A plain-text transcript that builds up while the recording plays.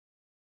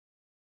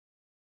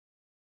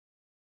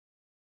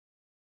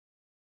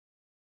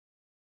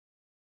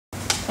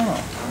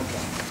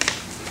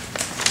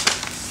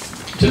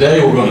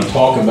Today we're going to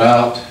talk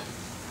about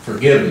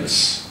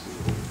forgiveness.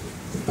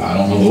 I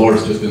don't know, the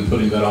Lord's just been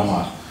putting that on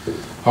my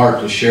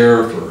heart to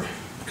share for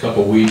a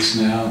couple weeks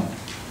now.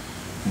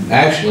 And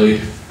actually,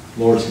 the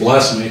Lord's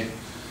blessed me,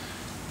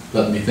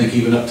 letting me think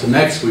even up to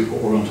next week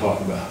what we're going to talk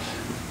about.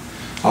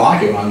 I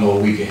like it when I know a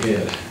week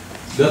ahead.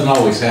 It doesn't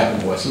always happen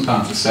that way.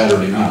 Sometimes it's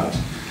Saturday night.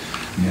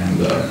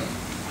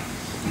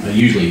 And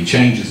usually he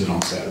changes it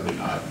on Saturday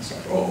night. It's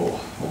like, oh,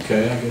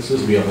 okay, I guess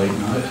this will be a late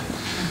night.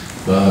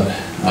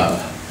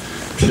 But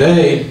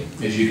today,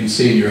 as you can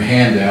see in your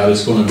handout,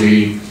 it's going to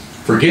be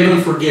Forgive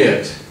and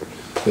Forget,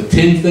 the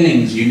 10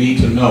 things you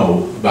need to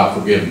know about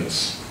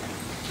forgiveness.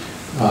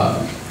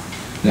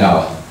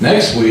 Now,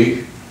 next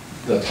week,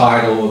 the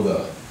title of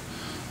the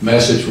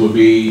message will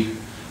be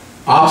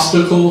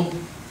Obstacle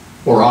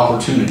or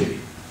Opportunity.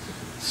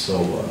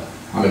 So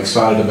I'm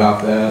excited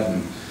about that.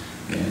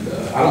 And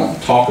I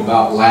don't talk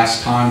about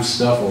last time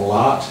stuff a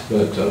lot,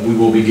 but we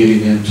will be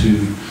getting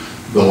into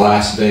the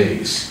last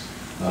days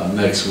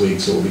next week,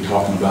 so we'll be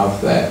talking about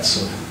that.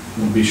 So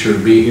we'll be sure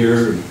to be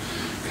here. And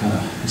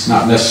it's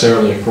not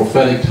necessarily a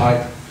prophetic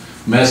type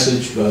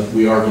message, but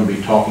we are going to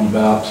be talking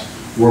about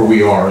where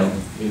we are in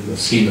the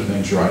scheme of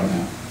things right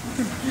now.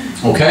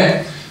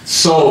 Okay?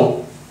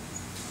 So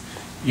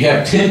you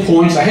have 10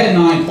 points. I had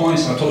 9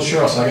 points, and I told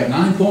Cheryl, so I got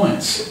 9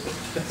 points.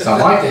 So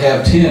I'd like to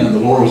have 10, and the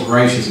Lord was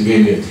gracious and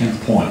gave me a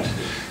 10th point.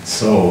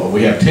 So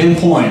we have 10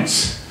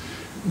 points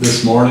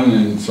this morning,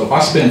 and so if I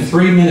spend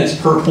 3 minutes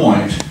per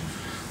point,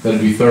 that'd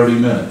be 30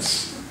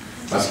 minutes.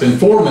 If I spend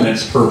 4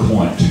 minutes per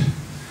point,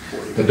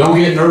 but don't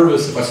get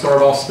nervous if I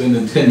start off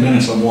spending 10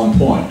 minutes on one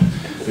point,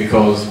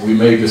 because we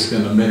may just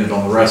spend a minute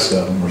on the rest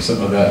of them or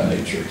something of that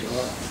nature.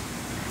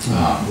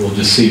 We'll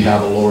just see how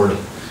the Lord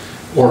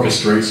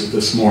orchestrates it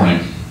this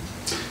morning.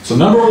 So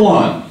number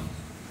 1,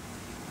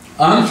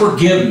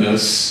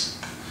 unforgiveness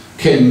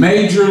can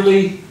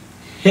majorly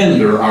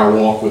hinder our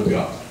walk with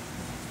God.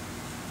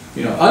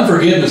 You know,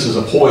 unforgiveness is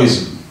a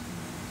poison,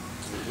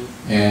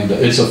 and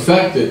it's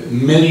affected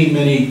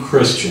many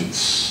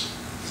Christians.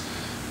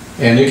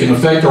 And it can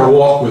affect our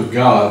walk with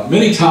God.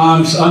 Many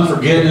times,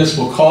 unforgiveness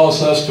will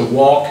cause us to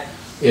walk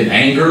in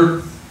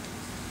anger.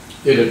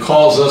 It'll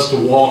cause us to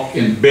walk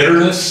in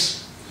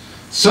bitterness.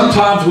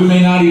 Sometimes we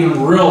may not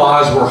even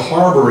realize we're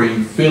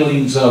harboring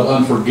feelings of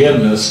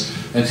unforgiveness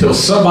until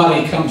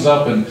somebody comes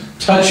up and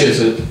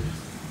touches it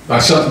by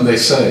something they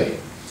say,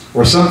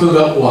 or something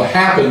that will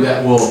happen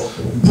that will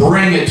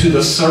bring it to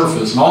the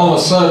surface. And all of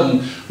a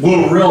sudden,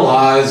 we'll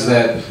realize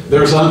that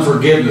there's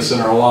unforgiveness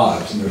in our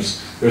lives, and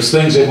there's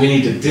things that we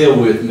need to deal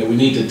with and that we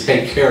need to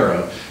take care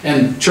of.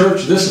 And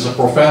church, this is a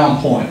profound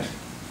point.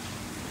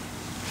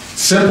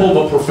 Simple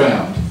but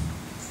profound.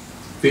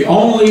 The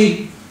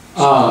only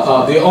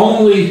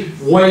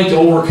way to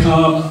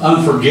overcome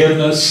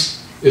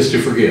unforgiveness is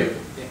to forgive.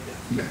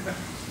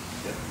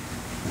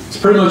 It's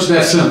pretty much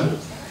that simple.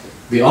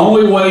 The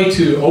only way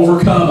to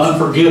overcome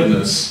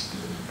unforgiveness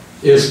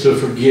is to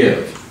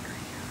forgive.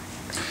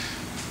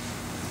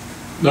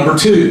 Number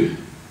 2,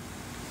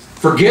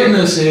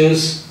 forgiveness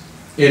is,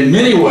 in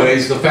many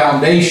ways, the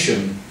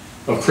foundation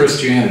of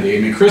Christianity.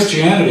 I mean,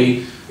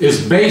 Christianity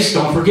is based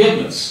on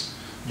forgiveness.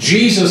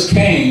 Jesus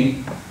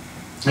came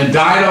and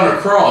died on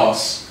a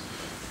cross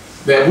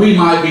that we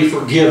might be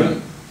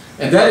forgiven.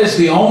 And that is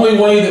the only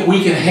way that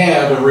we can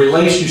have a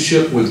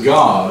relationship with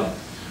God,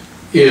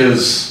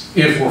 is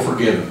if we're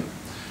forgiven.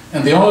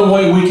 And the only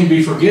way we can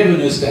be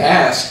forgiven is to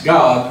ask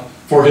God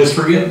for His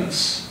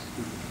forgiveness.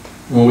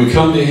 When we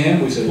come to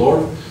Him, we say,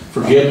 Lord,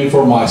 forgive me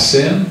for my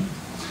sin.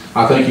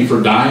 I thank you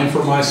for dying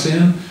for my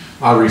sin.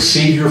 I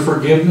receive your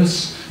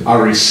forgiveness. I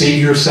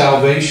receive your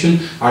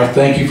salvation. I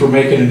thank you for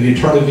making an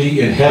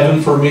eternity in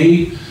heaven for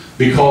me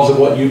because of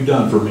what you've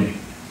done for me.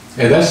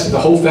 And that's the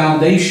whole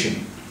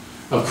foundation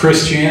of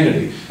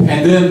Christianity.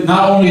 And then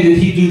not only did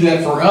He do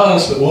that for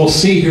us, but we'll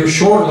see here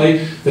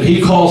shortly that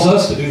He calls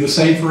us to do the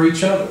same for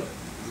each other.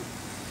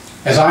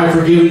 As I have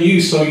forgiven you,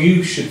 so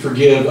you should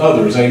forgive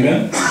others.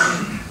 Amen?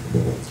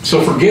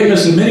 So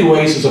forgiveness in many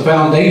ways is a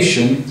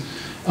foundation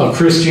of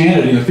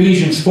Christianity. In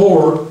Ephesians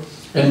 4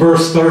 and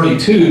verse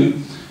 32,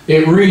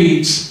 it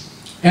reads,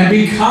 "And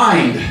be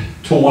kind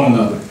to one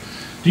another."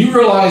 Do you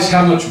realize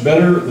how much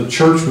better the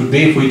church would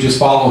be if we just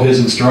follow His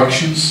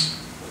instructions?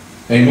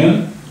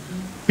 Amen?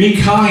 Be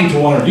kind to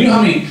one another. Do you know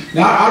how many?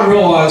 Now I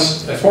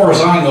realize, as far as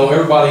I know,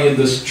 everybody in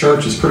this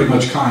church is pretty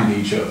much kind to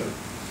each other.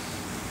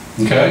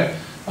 Okay?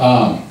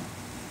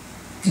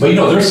 But you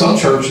know, there's some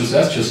churches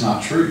that's just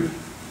not true.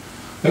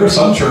 There are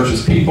some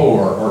churches people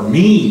are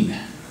mean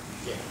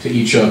to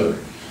each other.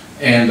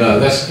 And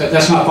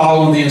that's not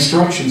following the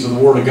instructions of the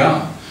Word of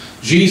God.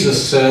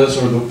 Jesus says,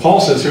 or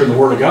Paul says here in the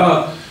Word of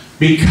God,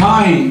 be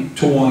kind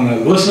to one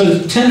another. Listen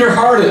to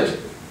tender-hearted.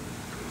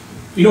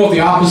 You know what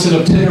the opposite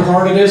of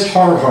tender-hearted is?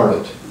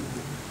 Hard-hearted.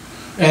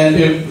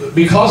 And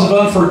because of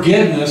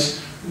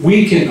unforgiveness,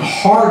 we can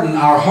harden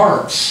our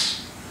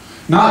hearts.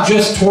 Not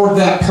just toward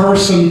that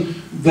person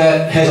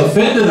that has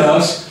offended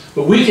us,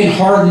 but we can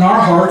harden our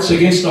hearts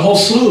against a whole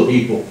slew of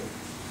people.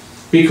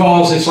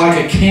 Because it's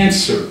like a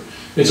cancer.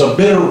 It's a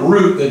bitter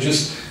root that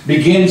just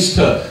begins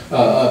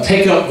to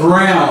take up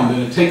ground,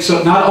 and it takes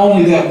up not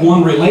only that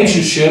one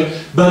relationship,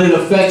 but it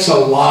affects a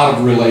lot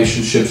of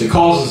relationships. It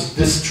causes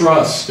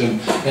distrust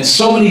and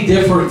so many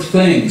different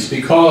things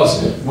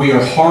because we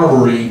are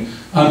harboring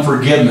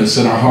unforgiveness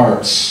in our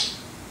hearts.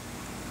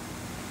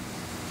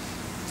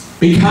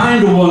 Be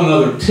kind to one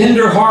another,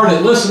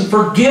 tender-hearted, listen,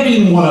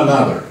 forgiving one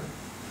another.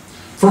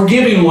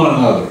 Forgiving one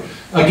another.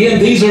 Again,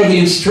 these are the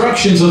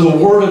instructions of the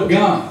Word of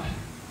God.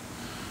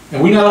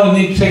 And we not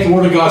only need to take the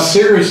Word of God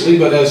seriously,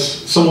 but as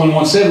someone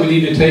once said, we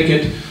need to take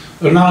it,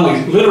 not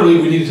only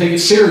literally, we need to take it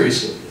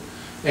seriously.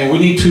 And we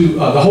need to,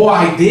 the whole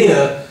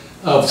idea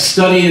of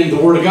studying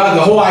the Word of God,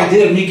 the whole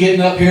idea of me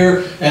getting up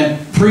here and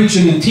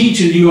preaching and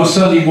teaching to you on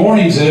Sunday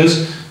mornings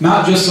is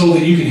not just so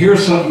that you can hear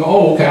something and go,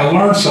 oh, okay, I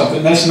learned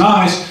something, that's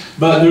nice,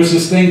 but there's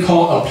this thing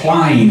called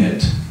applying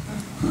it.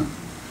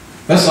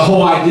 That's the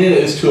whole idea,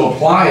 is to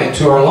apply it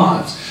to our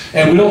lives.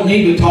 And we don't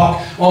need to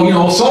talk, oh, you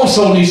know,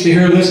 so-and-so needs to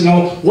hear this.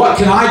 No, what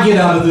can I get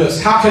out of this?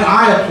 How can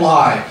I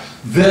apply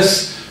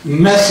this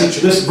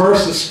message, this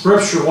verse of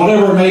Scripture,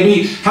 whatever it may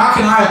be? How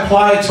can I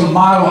apply it to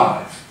my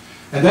life?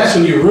 And that's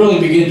when you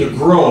really begin to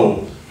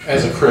grow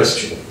as a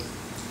Christian.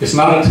 It's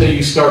not until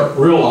you start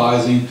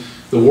realizing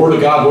the Word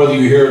of God, whether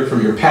you hear it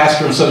from your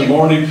pastor on Sunday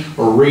morning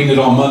or reading it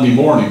on Monday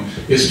morning,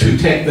 is to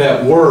take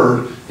that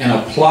Word and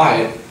apply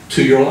it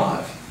to your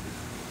life.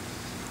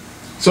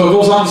 So it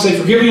goes on to say,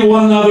 forgiving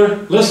one another,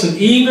 listen,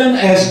 even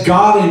as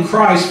God in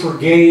Christ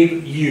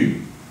forgave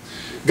you.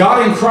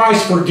 God in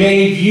Christ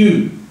forgave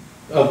you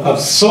of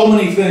so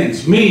many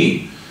things.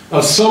 Me,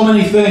 of so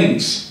many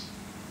things.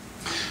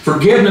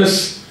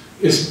 Forgiveness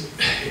is,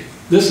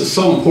 this is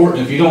so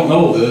important. If you don't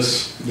know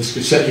this, this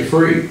could set you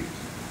free.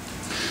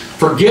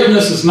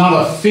 Forgiveness is not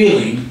a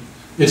feeling,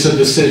 it's a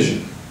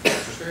decision.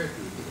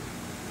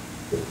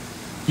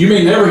 You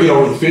may never get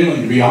over the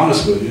feeling, to be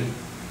honest with you.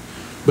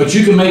 But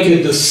you can make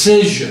a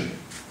decision.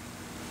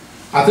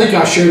 I think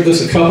I shared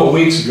this a couple of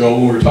weeks ago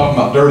when we were talking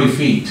about dirty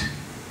feet.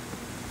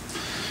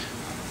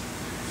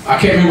 I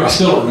can't remember, I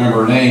still don't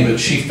remember her name, but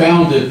she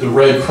founded the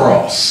Red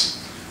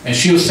Cross. And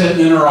she was sitting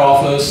in her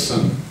office,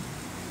 and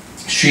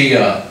she,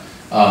 her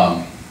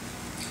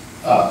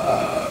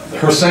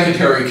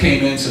secretary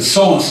came in and said,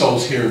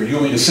 so-and-so's here. Do you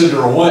want me to send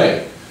her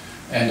away?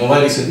 And the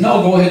lady said,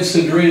 no, go ahead and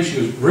send her in. She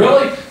goes,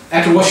 really?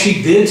 After what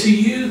she did to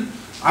you?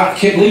 I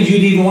can't believe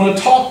you'd even want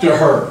to talk to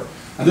her.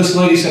 And this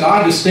lady said,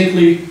 I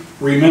distinctly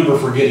remember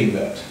forgetting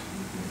that.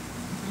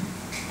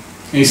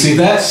 And you see,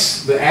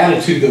 that's the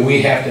attitude that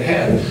we have to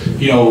have.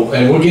 You know,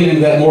 and we'll get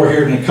into that more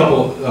here in a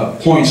couple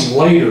points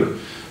later.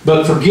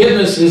 But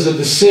forgiveness is a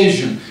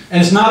decision.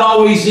 And it's not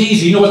always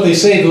easy. You know what they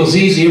say, if it was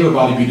easy,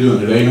 everybody would be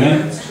doing it.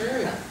 Amen? That's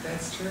true.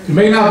 That's true. It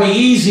may not be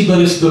easy, but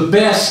it's the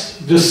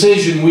best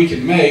decision we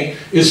can make,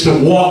 is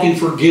to walk in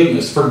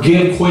forgiveness.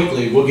 Forgive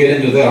quickly. We'll get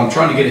into that. I'm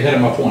trying to get ahead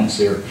of my points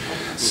here.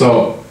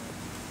 So,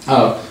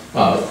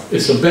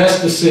 it's the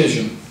best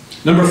decision.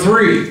 Number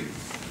 3,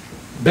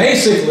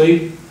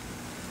 basically,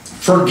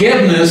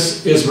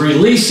 forgiveness is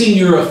releasing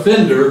your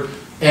offender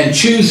and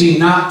choosing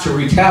not to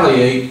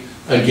retaliate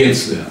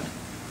against them.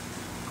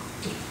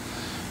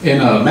 In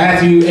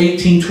Matthew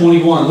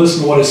 18:21,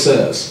 listen to what it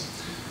says.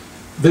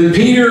 Then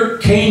Peter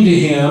came to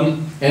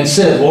him and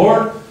said,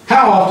 Lord,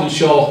 how often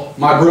shall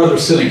my brother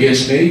sin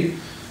against me?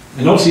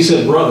 And notice he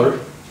said, brother.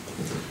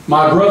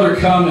 My brother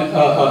come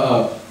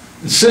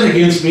and sin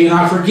against me, and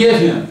I forgive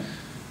him.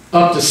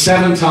 Up to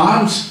 7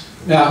 times?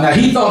 Now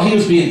he thought he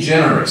was being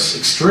generous,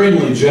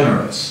 extremely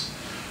generous.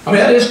 I mean,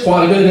 that is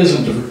quite a bit,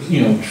 isn't it?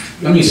 You know,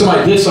 I mean,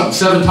 somebody did something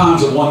 7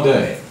 times in one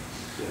day.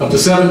 Up to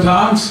 7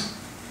 times?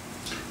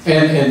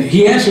 And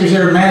he answers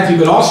there in Matthew,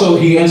 but also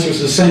he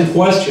answers the same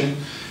question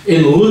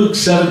in Luke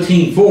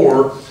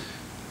 17:4.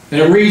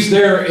 And it reads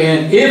there,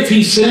 and if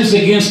he sins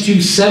against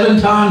you 7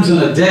 times in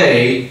a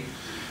day,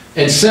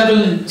 and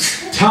 7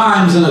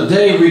 times in a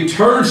day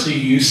returns to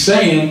you,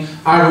 saying,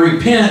 I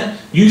repent,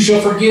 you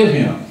shall forgive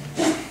him.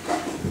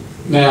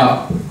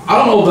 Now, I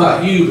don't know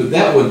about you, but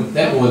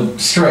that would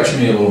stretch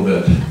me a little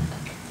bit.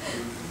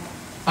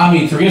 I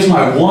mean, forgive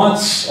somebody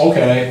once,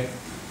 okay.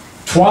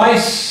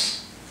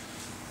 Twice,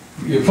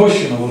 you're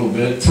pushing a little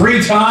bit.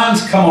 3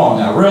 times, come on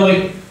now,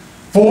 really?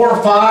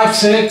 4, 5,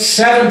 6,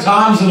 7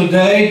 times in a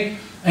day,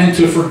 and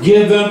to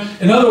forgive them.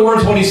 In other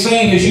words, what he's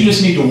saying is you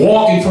just need to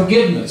walk in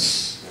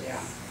forgiveness.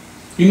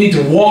 You need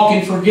to walk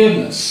in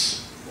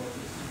forgiveness.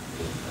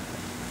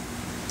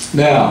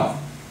 Now,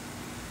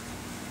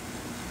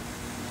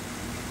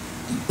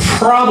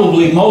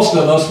 probably most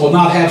of us will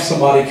not have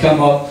somebody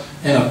come up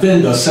and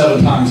offend us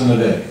 7 times in a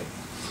day.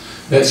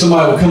 That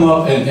somebody will come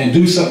up and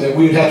do something that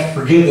we would have to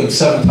forgive them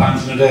 7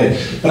 times in a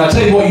day. But I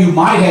tell you what you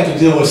might have to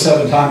deal with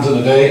 7 times in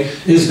a day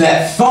is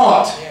that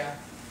thought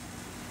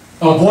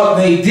of what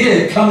they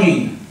did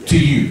coming to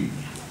you.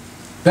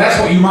 That's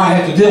what you might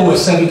have to deal with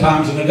 7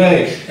 times in a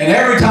day. And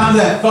every time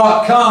that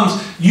thought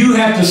comes, you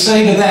have to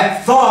say to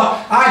that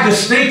thought, I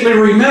distinctly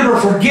remember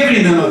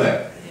forgiving them of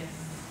that.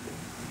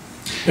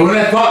 And when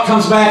that thought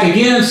comes back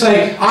again,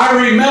 say,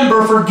 I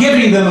remember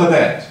forgiving them of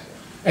that.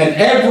 And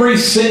every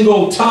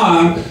single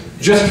time,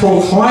 Just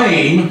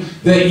proclaim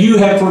that you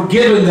have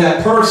forgiven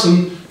that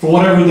person for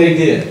whatever they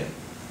did.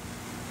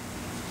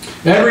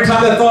 Every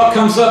time that thought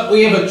comes up,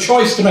 we have a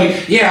choice to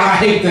make. Yeah, I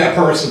hate that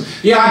person.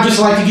 Yeah, I'd just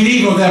like to get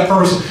even with that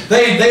person.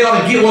 They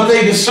ought to get what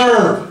they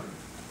deserve.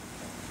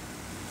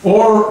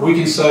 Or we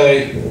can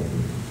say,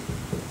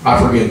 I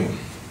forgive them.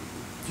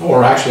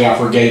 Or actually, I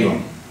forgave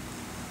them.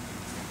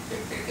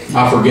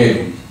 I forgave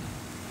them.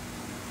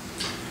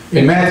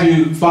 In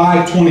Matthew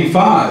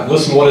 5:25,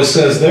 listen to what it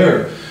says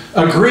there.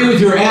 Agree with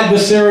your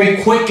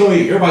adversary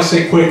quickly. Everybody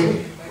say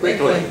quickly.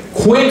 Quickly.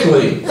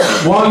 Quickly,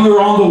 while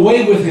you're on the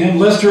way with him,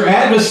 lest your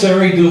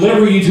adversary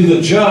deliver you to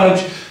the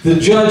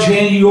judge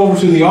hand you over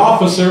to the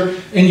officer,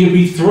 and you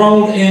be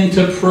thrown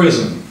into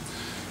prison.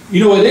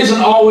 You know, it isn't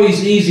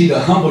always easy to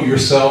humble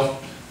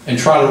yourself and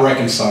try to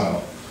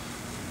reconcile.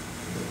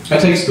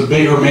 That takes the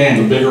bigger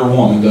man, the bigger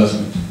woman,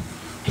 doesn't it?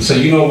 To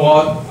say, you know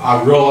what,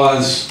 I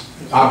realize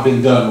I've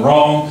been done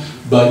wrong,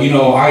 but you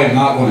know, I am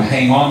not going to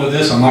hang on to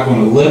this. I'm not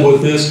going to live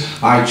with this.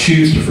 I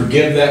choose to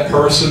forgive that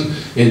person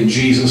in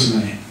Jesus'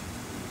 name.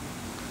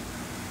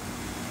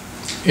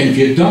 And if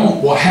you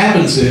don't, what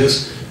happens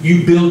is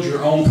you build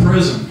your own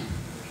prison.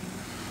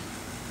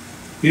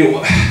 You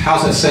know,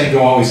 how's that saying go?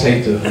 I always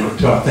hate to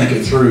until I think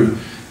it through.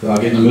 I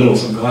get in the middle,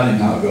 so I'm glad I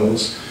know how it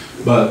goes.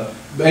 But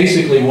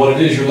basically what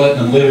it is, you're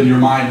letting them live in your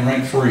mind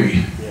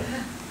rent-free.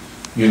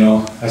 You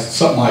know, that's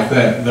something like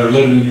that. They're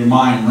living in your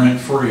mind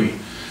rent-free.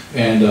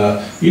 And,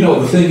 you know,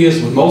 the thing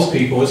is, with most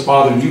people, it's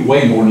bothering you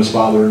way more than it's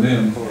bothering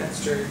them.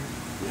 That's true.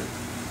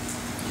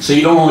 So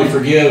you don't only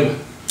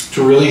forgive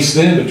to release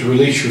them, but to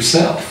release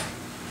yourself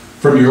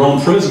from your own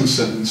prison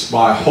sentence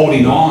by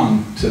holding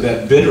on to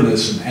that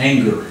bitterness and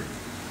anger.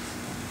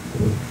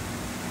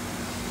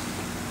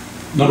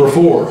 Number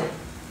 4.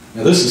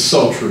 Now this is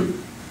so true.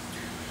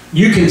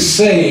 You can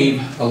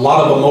save a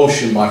lot of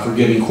emotion by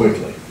forgiving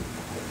quickly.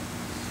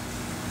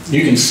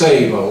 You can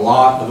save a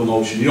lot of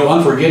emotion. You know,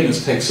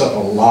 unforgiveness takes up a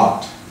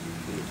lot.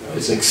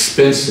 It's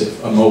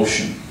expensive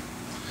emotion.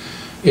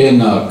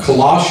 In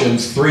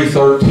Colossians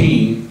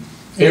 3:13,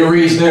 it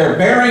reads there,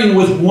 bearing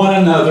with one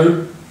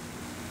another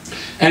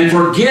and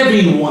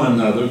forgiving one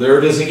another. There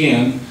it is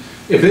again.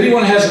 If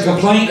anyone has a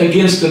complaint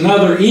against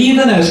another,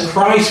 even as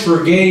Christ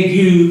forgave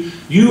you,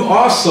 you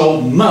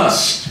also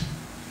must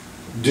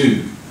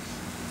do.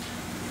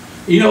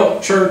 You know,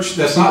 church,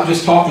 that's not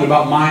just talking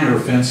about minor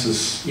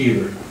offenses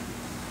either.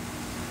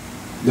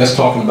 That's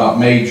talking about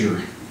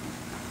major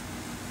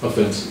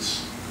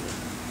offenses.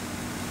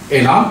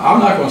 And I'm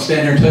not going to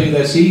stand here and tell you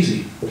that's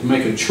easy to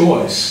make a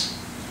choice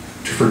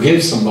to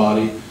forgive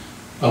somebody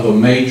of a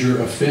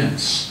major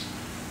offense.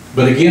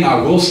 But again, I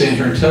will stand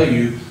here and tell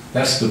you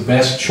that's the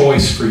best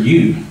choice for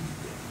you.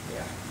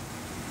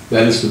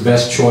 That is the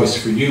best choice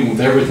for you.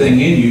 With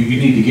everything in you, you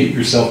need to get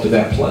yourself to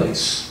that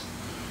place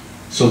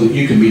so that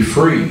you can be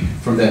free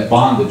from that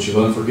bondage of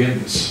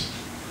unforgiveness.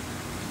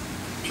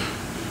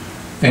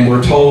 And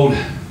we're told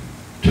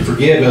to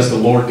forgive as the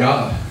Lord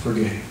God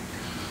forgave.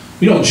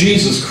 You know,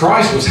 Jesus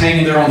Christ was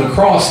hanging there on the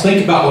cross.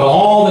 Think about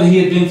all that he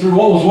had been through.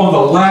 What was one of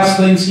the last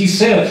things he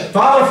said?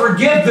 Father,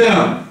 forgive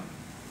them.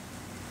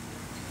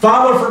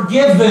 Father,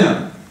 forgive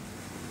them.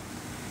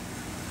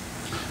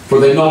 For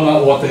they know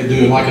not what they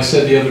do. And like I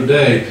said the other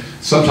day,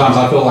 sometimes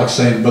I feel like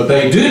saying, but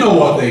they do know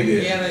what they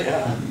did. Yeah, they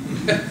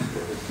do.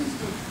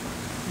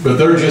 But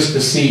they're just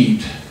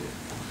deceived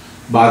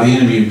by the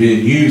enemy and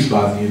being used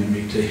by the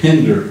enemy to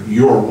hinder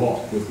your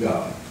walk with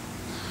God.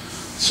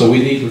 So we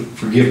need to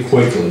forgive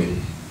quickly.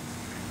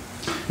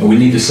 And we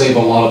need to save a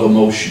lot of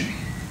emotion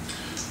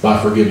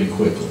by forgiving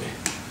quickly.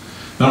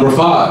 Number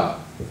 5.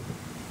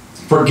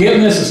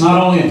 Forgiveness is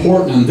not only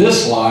important in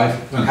this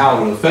life and how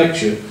it will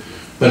affect you,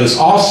 but it's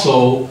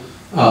also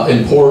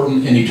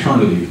important in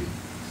eternity.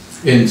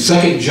 In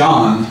 2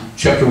 John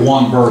chapter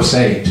 1, verse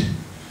 8,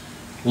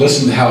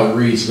 listen to how it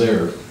reads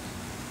there.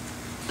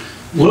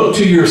 Look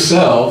to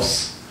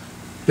yourselves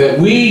that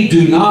we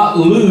do not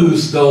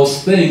lose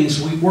those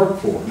things we work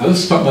for. Now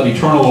this is talking about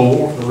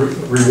eternal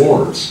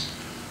rewards.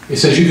 It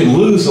says you can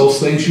lose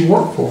those things you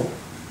work for.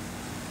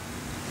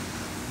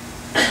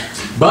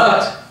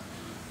 But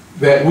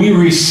that we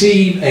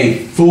receive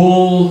a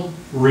full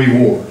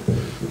reward.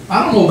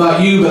 I don't know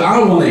about you, but I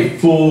don't want a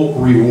full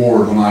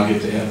reward when I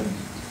get to heaven.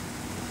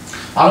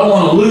 I don't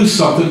want to lose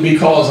something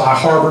because I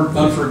harbored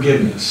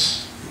unforgiveness.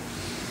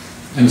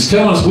 And it's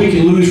telling us we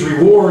can lose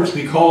rewards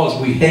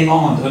because we hang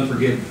on to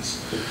unforgiveness.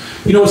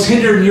 You know, it's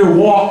hindering your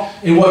walk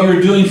and what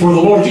you're doing for the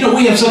Lord. You know,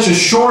 we have such a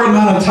short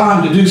amount of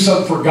time to do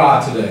something for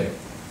God today.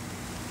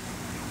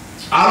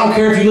 I don't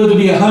care if you live to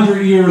be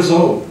 100 years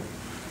old.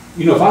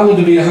 You know, if I live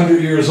to be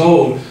 100 years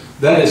old,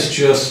 that is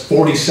just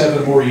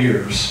 47 more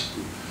years.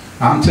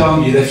 I'm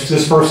telling you,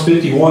 this first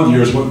 51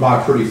 years went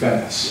by pretty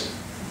fast.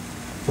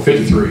 Or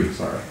 53,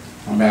 sorry.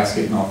 My math's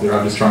getting off there.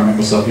 I'm just trying to make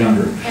myself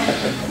younger.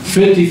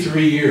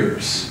 53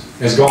 years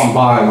has gone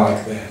by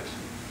like that.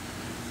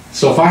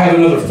 So if I have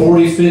another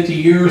 40, 50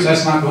 years,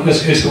 that's not going.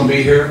 It's going to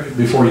be here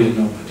before you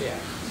know it. Yeah.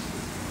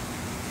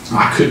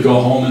 I could go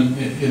home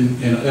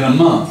in a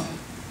month.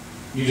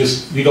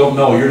 You don't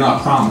know. You're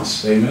not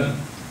promised. Amen.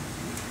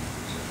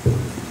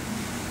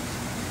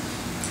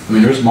 I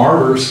mean, there's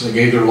martyrs that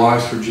gave their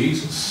lives for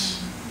Jesus.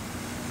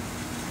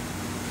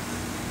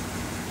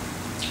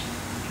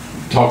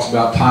 It talks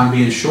about time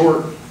being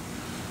short,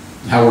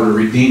 how we're to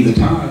redeem the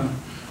time.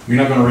 You're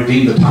not going to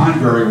redeem the time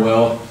very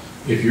well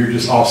if you're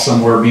just off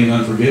somewhere being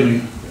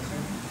unforgiving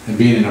and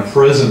being in a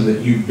prison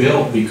that you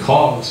built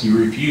because you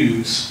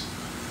refuse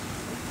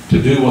to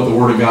do what the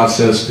Word of God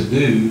says to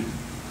do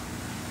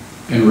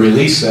and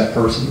release that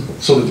person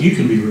so that you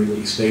can be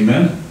released.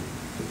 Amen?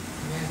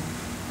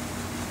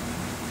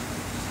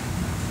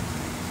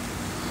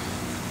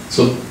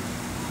 So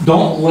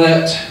don't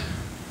let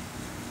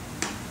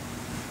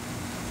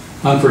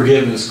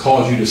unforgiveness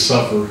cause you to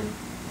suffer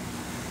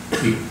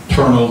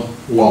eternal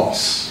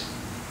loss.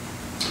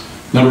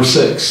 Number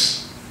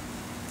 6.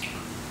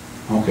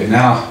 Okay,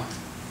 now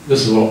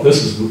this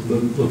is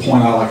the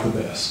point I like the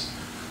best.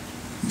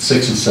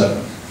 6 and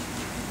 7.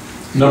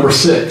 Number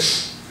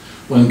 6.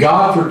 When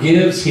God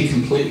forgives, He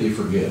completely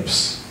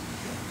forgives.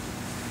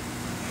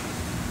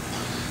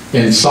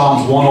 In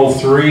Psalms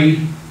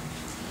 103,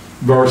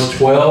 verse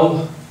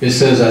 12, it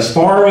says, "As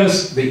far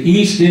as the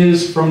east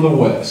is from the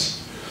west,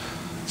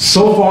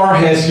 so far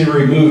has He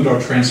removed our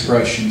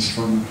transgressions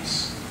from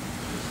us."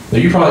 Now,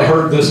 you probably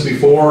heard this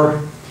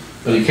before,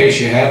 but in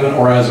case you haven't,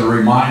 or as a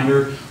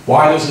reminder,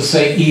 why does it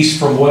say east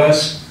from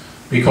west?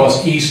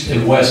 Because east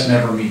and west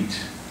never meet.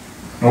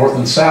 North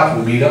and south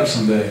will meet up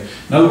someday.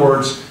 In other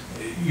words,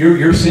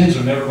 your sins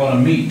are never going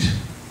to meet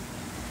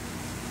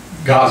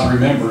God's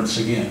remembrance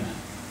again.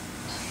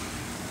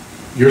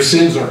 Your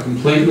sins are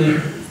completely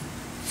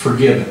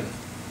forgiven,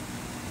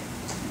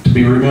 to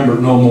be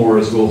remembered no more,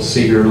 as we'll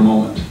see here in a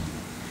moment.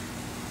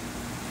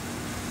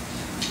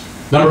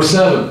 Number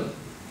 7,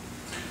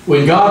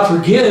 when God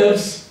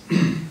forgives,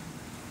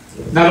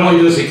 not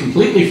only does He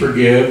completely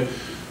forgive,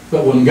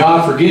 but when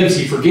God forgives,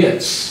 He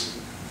forgets.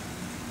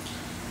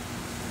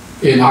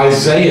 In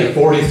Isaiah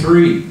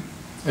 43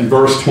 and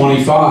verse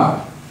 25,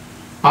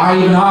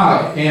 even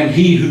I am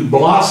He who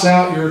blots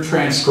out your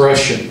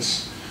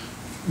transgressions.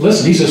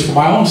 Listen, He says, for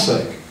my own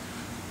sake.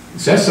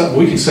 That's something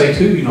we can say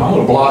too. I'm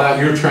going to blot out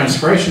your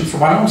transgressions for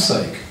my own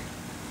sake.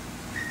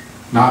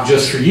 Not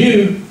just for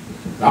you.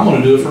 I'm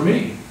going to do it for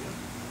me.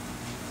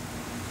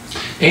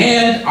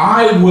 And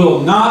I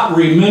will not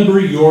remember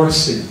your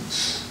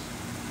sins.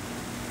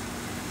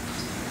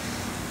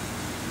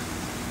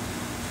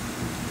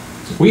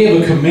 We have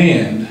a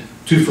command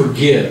to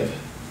forgive.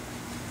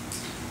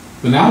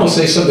 But now I'm going to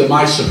say something that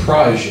might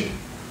surprise you.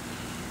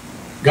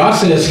 God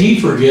says He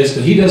forgets,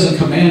 but He doesn't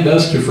command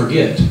us to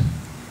forget.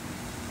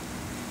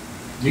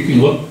 You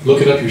can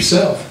look it up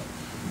yourself.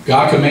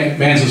 God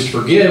commands us to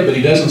forgive, but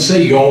He doesn't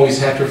say you always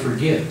have to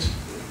forget.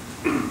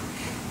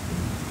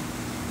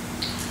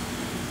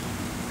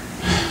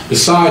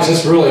 Besides,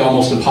 that's really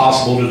almost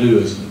impossible to do,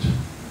 isn't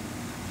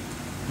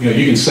it?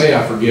 You can say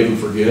I forgive and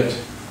forget,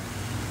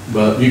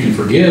 but you can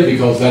forgive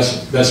because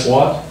that's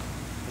what?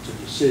 It's a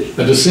decision.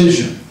 A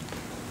decision.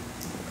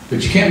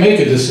 But you can't make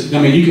a decision.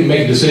 I mean, you can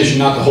make a decision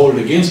not to hold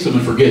it against them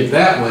and forget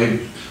that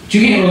way, but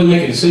you can't really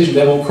make a decision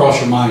that won't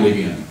cross your mind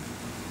again.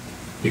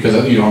 Because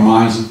our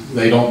minds,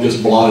 they don't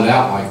just blot it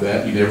out like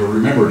that. You never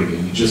remember it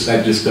again.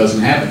 That just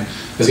doesn't happen.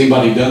 Has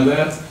anybody done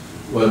that?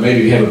 Well,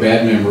 maybe you have a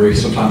bad memory.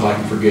 Sometimes I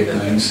can forget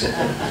things.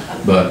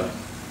 But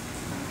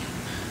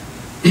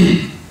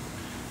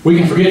we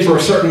can forget for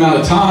a certain amount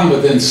of time,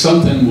 but then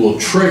something will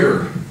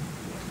trigger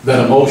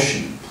that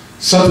emotion.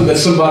 Something that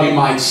somebody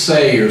might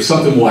say or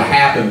something will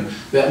happen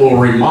that will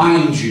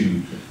remind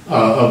you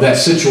of that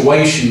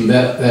situation,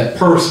 that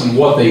person,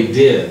 what they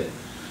did.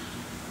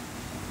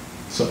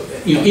 So,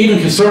 even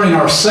concerning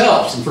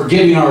ourselves and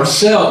forgiving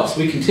ourselves,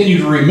 we continue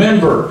to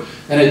remember.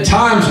 And at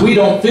times we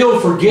don't feel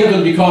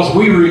forgiven because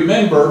we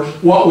remember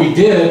what we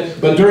did.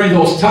 But during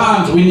those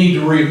times we need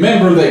to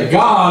remember that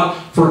God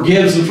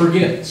forgives and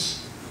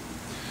forgets.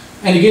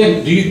 And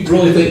again, do you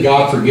really think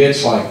God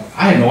forgets? Like,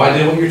 I have no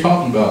idea what you're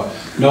talking about.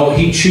 No,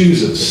 He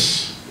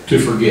chooses to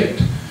forget.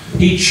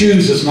 He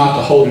chooses not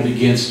to hold it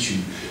against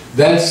you.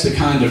 That's the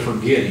kind of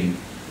forgetting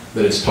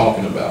that it's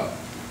talking about.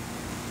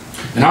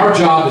 And our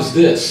job is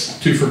this,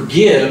 to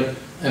forgive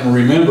and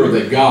remember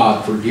that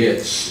God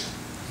forgets.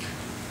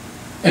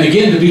 And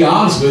again, to be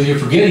honest with you,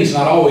 forgetting is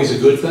not always a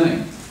good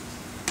thing.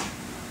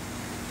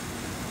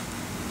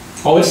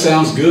 Oh, it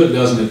sounds good,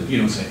 doesn't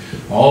it? Say,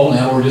 oh,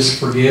 now we're just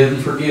forget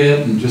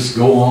and just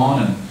go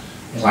on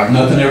and like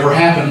nothing ever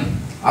happened.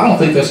 I don't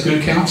think that's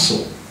good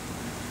counsel.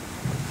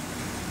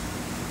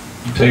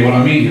 I'll tell you what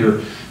I mean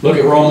here. Look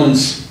at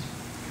Romans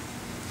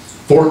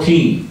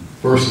 14,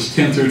 verses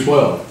 10 through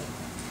 12.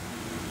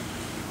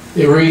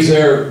 It reads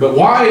there, "But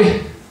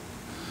why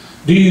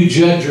do you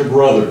judge your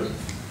brother?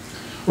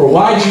 Or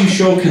why do you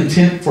show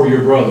contempt for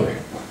your brother?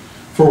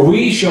 For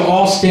we shall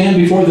all stand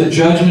before the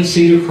judgment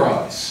seat of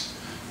Christ.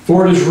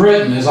 For it is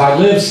written, as I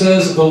live,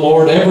 says the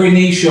Lord, every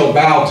knee shall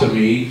bow to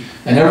me,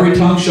 and every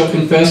tongue shall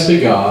confess to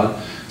God,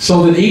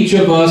 so that each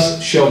of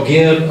us shall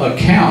give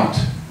account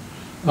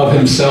of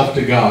himself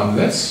to God."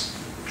 That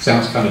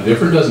sounds kind of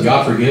different, doesn't it?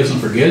 God forgives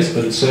and forgets,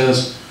 but it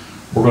says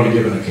we're going to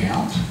give an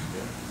account.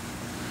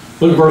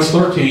 Look at verse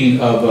 13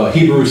 of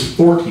Hebrews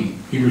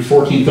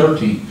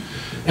 14:13.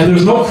 And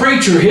there's no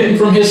creature hidden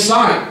from his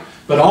sight,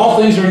 but all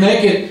things are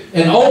naked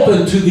and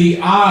open to the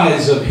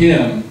eyes of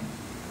him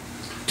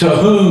to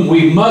whom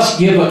we must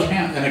give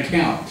an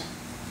account.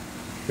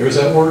 There's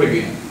that word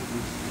again.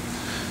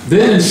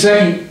 Then in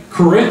 2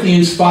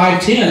 Corinthians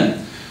 5:10,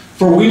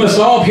 for we must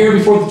all appear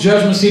before the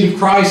judgment seat of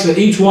Christ, that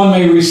each one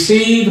may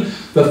receive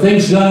the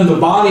things done in the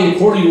body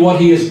according to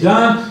what he has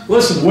done.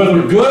 Listen,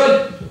 whether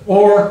good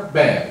or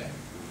bad.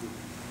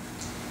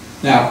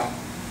 Now,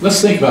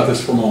 let's think about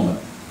this for a moment.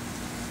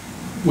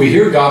 We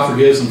hear God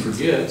forgives and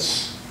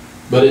forgets,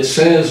 but it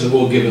says that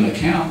we'll give an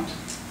account.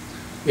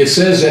 It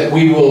says that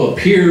we will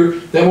appear.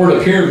 That word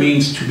appear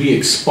means to be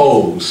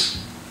exposed,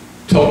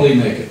 totally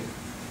naked.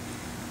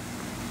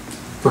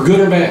 For good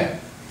or bad.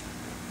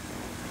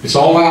 It's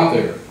all out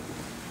there.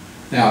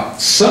 Now,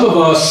 some of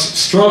us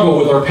struggle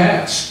with our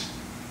past.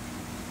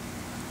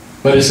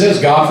 But it says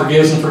God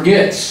forgives and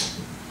forgets.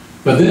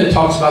 But then it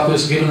talks about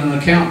this giving an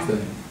account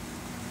thing.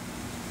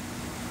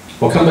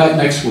 We'll come back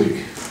next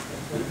week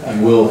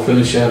and we'll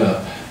finish that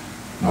up.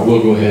 Now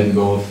we'll go ahead and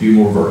go a few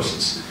more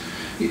verses.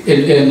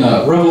 In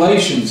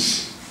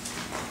Revelations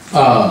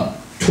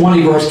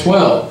 20 verse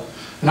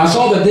 12, and I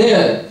saw the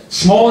dead,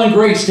 small and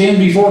great, stand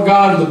before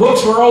God, and the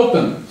books were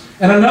open.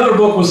 And another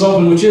book was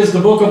opened, which is the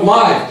book of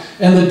life.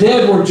 And the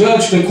dead were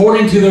judged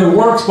according to their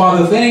works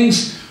by the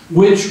things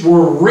which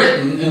were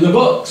written in the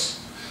books.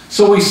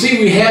 So we see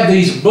we have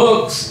these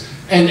books,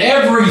 and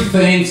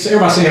everything,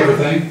 everybody say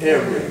everything.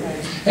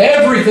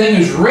 Everything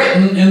is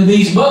written in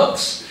these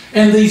books.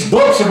 And these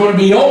books are going to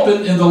be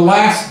opened in the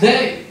last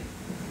day.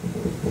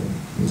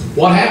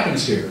 What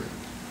happens here?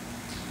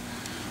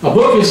 A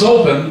book is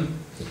open,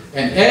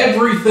 and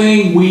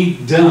everything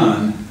we've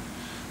done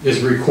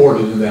is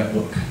recorded in that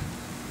book.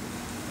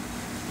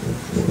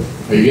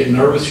 Are you getting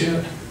nervous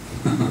yet?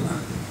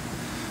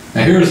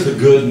 Now here's the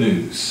good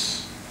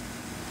news.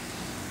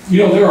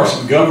 You know, there are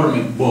some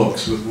government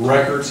books with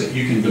records that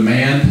you can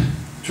demand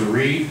to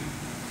read.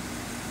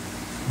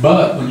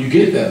 But when you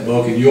get that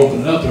book and you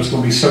open it up, there's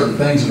going to be certain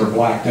things that are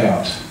blacked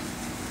out.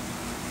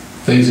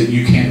 Things that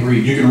you can't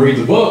read. You can read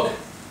the book,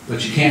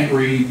 but you can't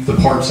read the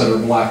parts that are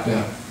blacked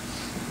out.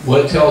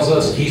 What it tells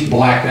us, He's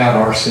blacked out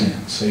our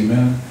sins.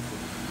 Amen?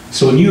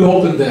 So when you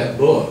open that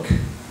book,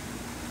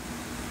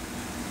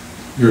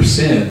 your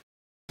sins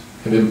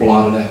have been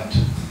blotted out.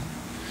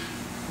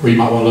 Or you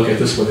might want to look at it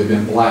this way, they've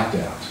been blacked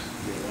out.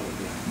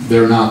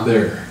 They're not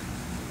there.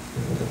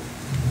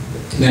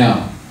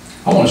 Now,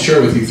 I want to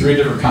share with you 3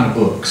 different kind of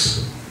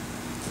books.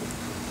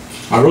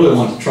 I really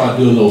want to try to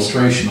do an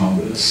illustration on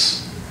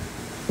this.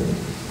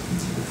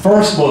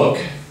 First book,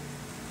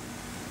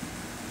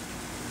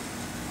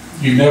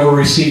 you've never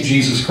received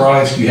Jesus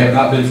Christ, you have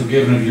not been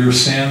forgiven of your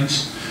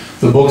sins.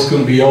 The book's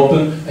going to be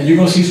open, and you're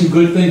going to see some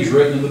good things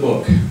written in the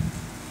book.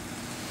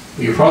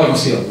 But you're probably going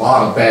to see a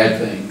lot of bad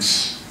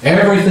things.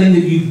 Everything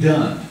that you've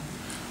done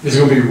is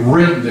going to be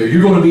written there.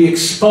 You're going to be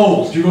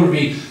exposed. You're going to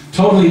be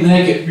totally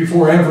naked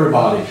before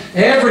everybody.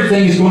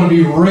 Everything is going to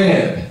be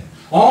read.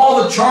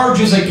 All the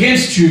charges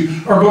against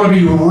you are going to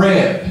be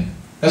read.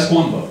 That's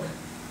one book.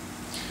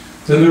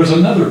 Then there's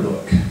another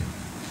book. And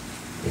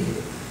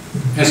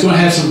it's going to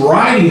have some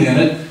writing in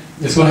it.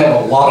 It's going to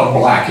have a lot of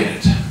black in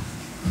it.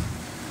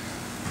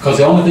 Because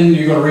the only thing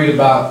you're going to read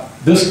about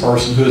this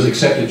person who has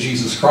accepted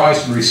Jesus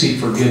Christ and received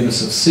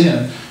forgiveness of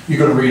sin, you're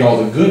going to read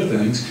all the good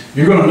things.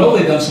 You're going to know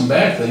they've done some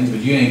bad things,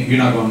 but you're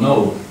not going to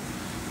know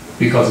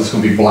because it's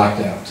going to be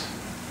blacked out.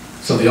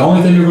 So the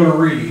only thing you're going to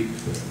read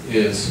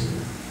is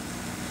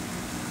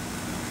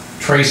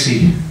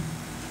Tracy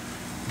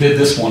did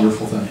this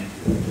wonderful thing,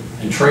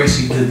 and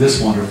Tracy did this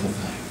wonderful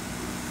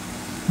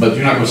thing. But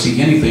you're not going to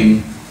see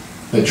anything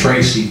that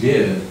Tracy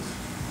did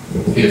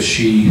if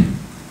she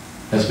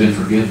has been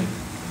forgiven.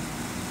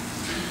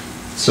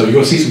 So you're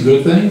going to see some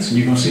good things, and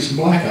you're going to see some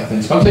blackout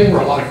things. But I'll tell you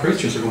where a lot of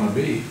Christians are going to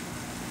be.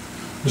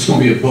 There's going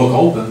to be a book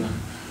open.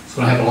 It's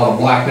going to have a lot of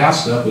blacked out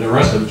stuff, but the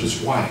rest of it's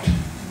just white.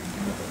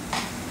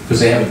 Because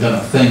they haven't done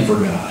a thing for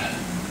God.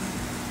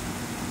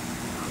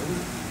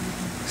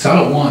 So I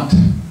don't want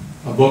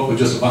a book with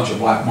just a bunch of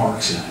black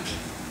marks in it.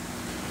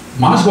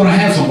 Mine's going to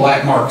have some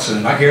black marks in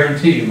it. I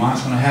guarantee you,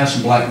 mine's going to have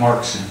some black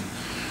marks in it.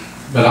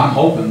 But I'm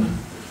hoping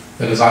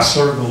that as I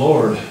serve the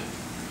Lord,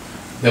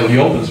 that when He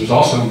opens, there's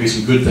also going to be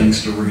some good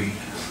things to read.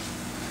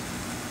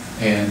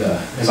 And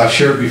as I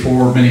shared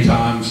before many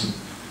times,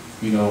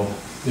 you know,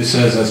 it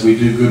says as we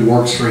do good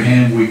works for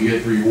Him, we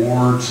get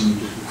rewards and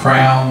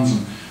crowns.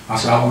 And I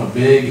said, I want a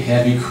big,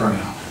 heavy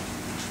crown.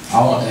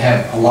 I want to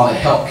have a lot of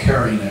help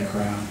carrying that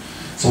crown.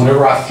 So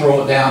whenever I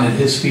throw it down at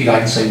His feet, I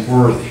can say,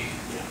 worthy.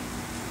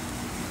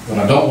 What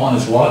I don't want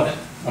is what?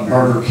 A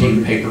Burger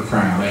King paper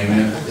crown.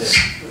 Amen.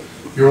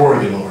 You're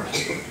worthy, Lord.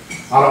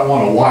 I don't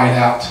want a white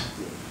out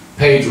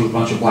page with a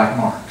bunch of black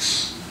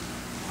marks.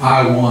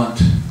 I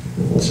want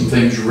some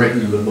things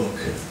written in the book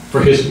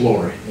for His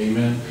glory.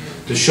 Amen.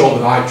 To show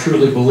that I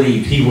truly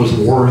believed He was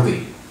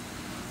worthy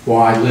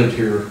while I lived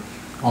here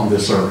on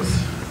this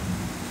earth.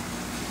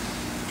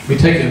 We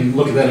take a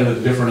look at that at a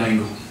different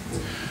angle.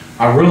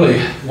 I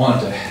really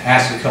wanted to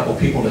ask a couple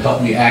people to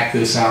help me act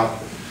this out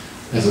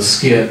as a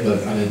skit,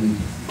 but I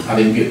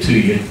didn't get to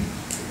you.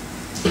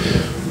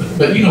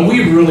 But you know,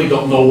 we really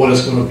don't know what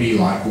it's going to be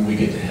like when we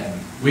get to heaven.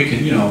 We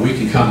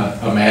can kind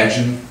of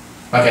imagine,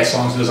 like that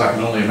song says, I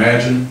can only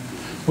imagine.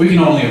 We can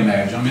only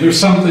imagine. I mean, there's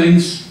some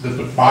things that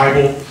the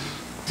Bible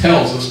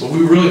tells us, but we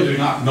really do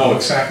not know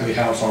exactly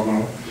how it's all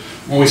going to.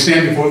 When we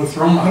stand before the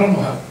throne, I don't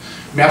know how.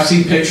 I mean, I've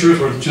seen pictures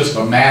where it's just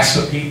a mass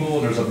of people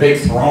and there's a big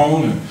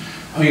throne, and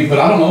I mean, but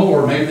I don't know.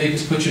 Or maybe they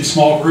just put you in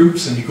small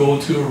groups and you go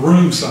into a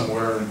room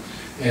somewhere,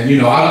 and you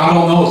know, I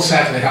don't know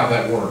exactly how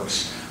that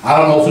works. I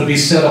don't know if it'll be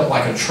set up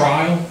like a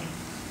trial,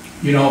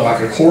 you know,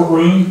 like a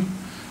courtroom.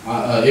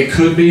 It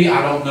could be.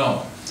 I don't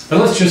know. But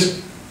let's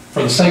just,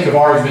 for the sake of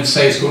argument,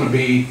 say it's going to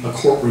be a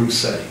courtroom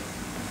setting,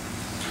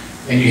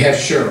 and you have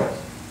Cheryl,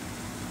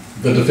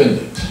 the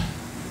defendant.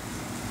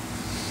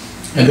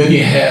 And then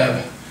you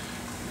have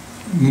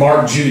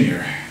Mark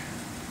Jr.,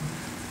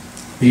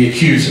 the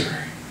accuser.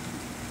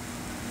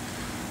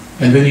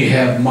 And then you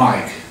have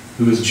Mike,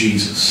 who is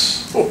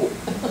Jesus.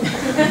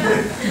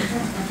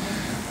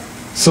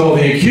 So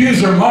the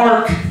accuser,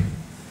 Mark,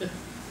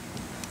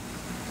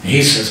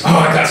 he says,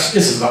 oh,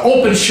 this is an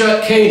open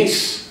shut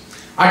case.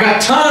 I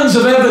got tons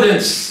of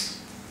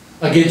evidence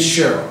against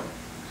Cheryl.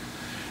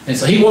 And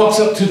so he walks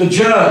up to the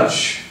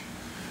judge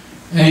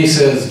and he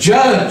says,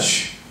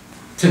 Judge,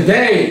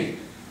 today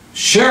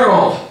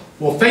Cheryl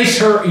will face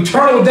her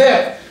eternal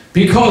death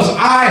because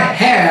I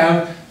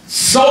have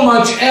so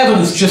much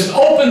evidence. Just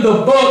open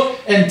the book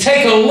and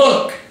take a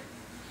look.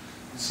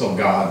 So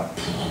God,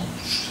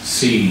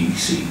 see,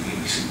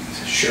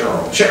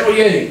 Cheryl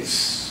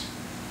Yates.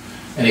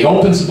 And he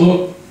opens the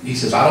book. He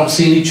says, I don't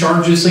see any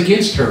charges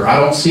against her. I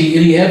don't see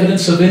any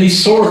evidence of any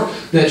sort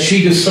that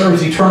she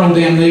deserves eternal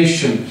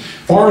damnation.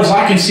 As far as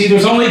I can see,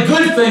 there's only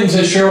good things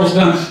that Cheryl's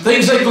done,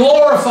 things that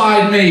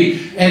glorified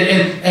me.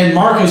 And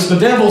Marcus, the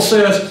devil,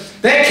 says,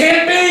 that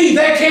can't be,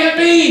 that can't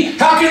be.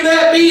 How can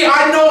that be?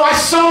 I know, I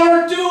saw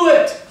her do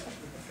it.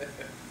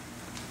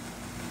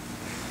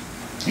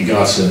 And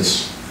God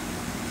says,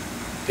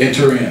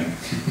 enter in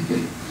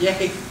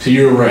to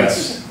your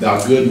rest,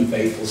 thou good and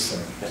faithful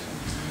servant.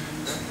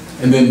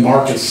 And then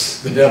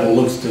Marcus, the devil,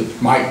 looks to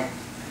Mike,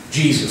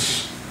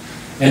 Jesus,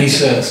 and he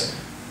says,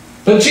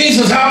 but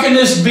Jesus, how can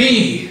this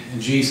be?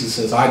 And Jesus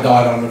says, I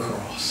died on the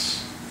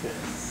cross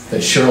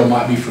that Cheryl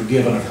might be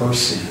forgiven of her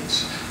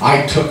sins.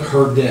 I took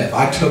her death.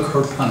 I took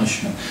her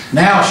punishment.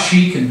 Now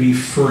she can be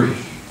free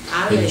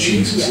in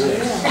Jesus'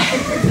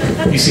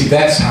 name. You see,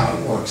 that's how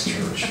it works,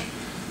 church.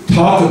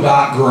 Talk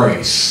about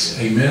grace.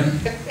 Amen?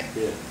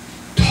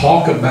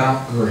 Talk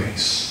about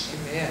grace.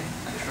 Amen.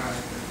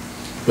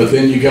 But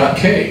then you got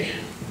Kay,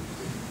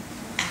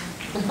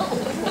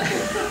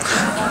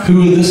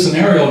 who in this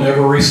scenario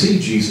never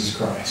received Jesus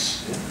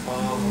Christ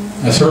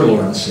as her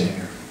Lord and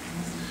Savior.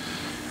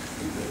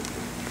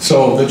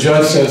 So the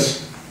judge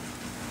says,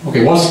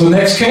 okay, what's the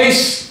next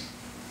case?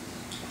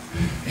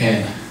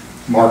 And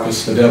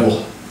Marcus, the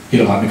devil, he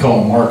don't like me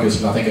calling him Marcus,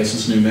 but I think that's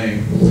his new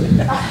name.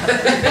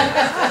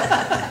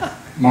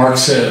 Mark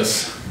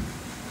says,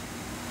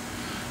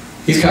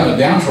 he's kind of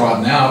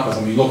downtrodden now because,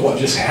 I mean, look what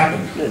just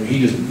happened. I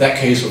mean, that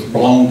case was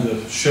blown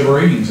to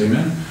smithereens,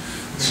 amen?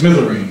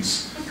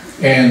 Smithereens.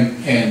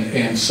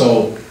 And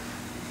so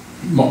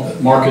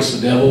Marcus,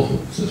 the devil,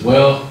 says,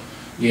 well,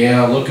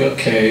 yeah, look up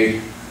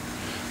Kay.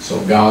 So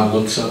God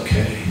looks up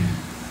Kay.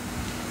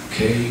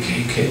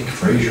 Kay,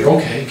 Frazier,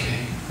 okay,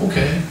 Kay,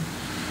 okay.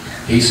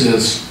 He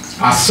says,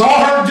 I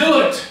saw her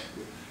do it.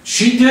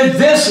 She did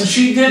this and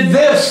she did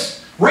this.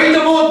 Read the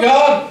book,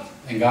 God.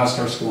 And God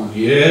starts going,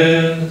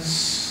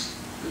 yes.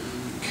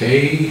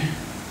 Kay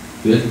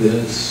did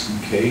this,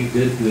 and Kay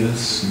did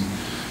this, and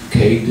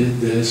Kay did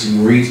this,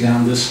 and reads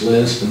down this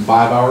list, and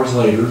 5 hours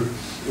later,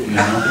 you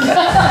know.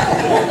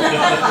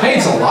 Hey,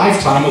 it's a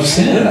lifetime of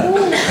sin.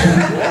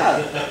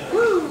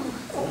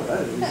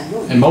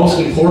 And most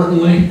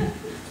importantly,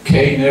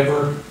 Kay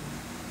never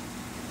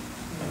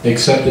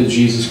accepted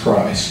Jesus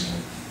Christ.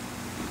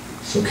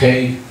 So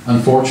Kay,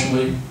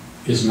 unfortunately,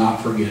 is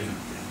not forgiven.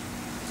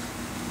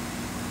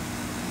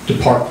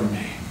 Depart from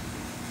me.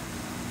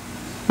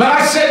 But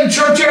I sat in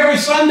church every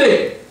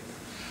Sunday.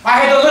 I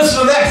had to listen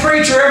to that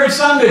preacher every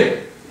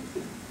Sunday.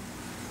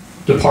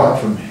 Depart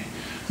from me.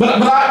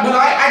 But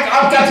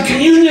I've got the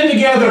communion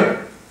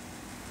together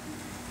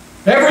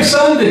every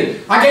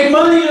Sunday. I gave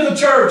money to the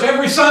church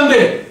every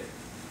Sunday.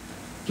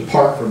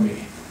 Depart from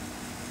me,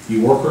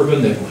 you worker of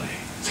iniquity.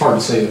 It's hard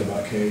to say that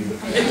about Kay, but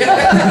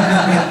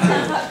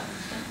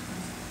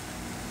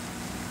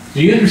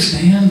do you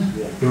understand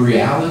the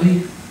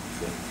reality?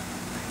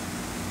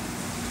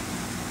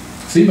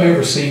 Has anybody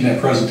ever seen that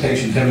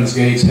presentation, Heaven's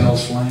Gates,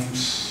 Hell's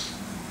Flames?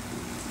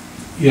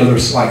 You know,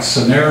 there's like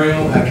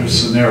scenario after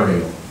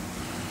scenario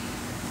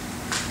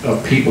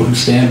of people who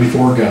stand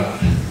before God.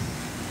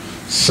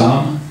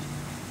 Some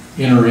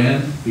enter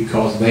in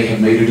because they have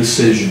made a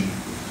decision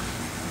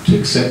to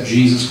accept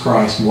Jesus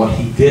Christ and what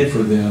He did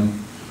for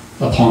them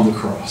upon the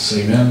cross.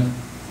 Amen?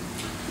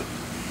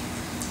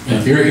 And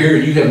if you're here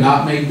and you have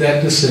not made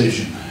that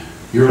decision,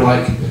 You're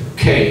like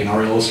Kay in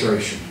our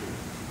illustration.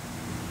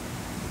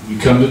 You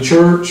come to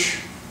church,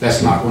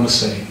 that's not going to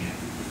save you.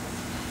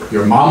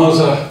 Your mama's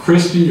a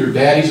Christian, your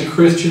daddy's a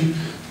Christian,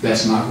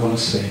 that's not going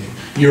to save you.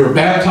 You're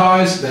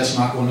baptized, that's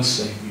not going to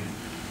save you.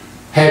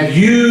 Have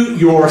you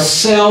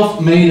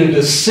yourself made a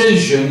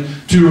decision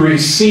to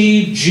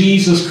receive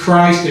Jesus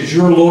Christ as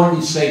your Lord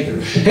and Savior?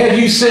 Have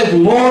you said,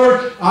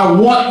 Lord, I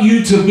want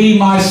you to be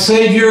my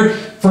Savior.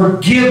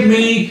 Forgive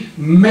me,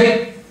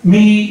 make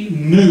me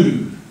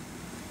new.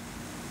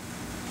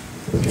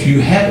 If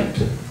you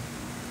haven't,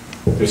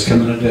 there's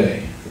coming a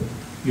day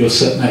you'll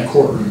sit in that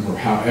courtroom or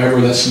however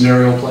that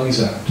scenario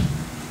plays out,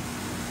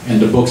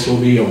 and the books will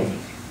be open.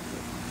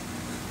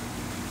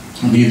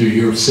 And either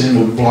your sin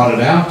will be blotted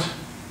out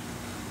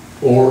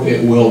or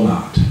it will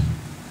not.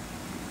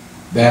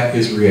 That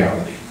is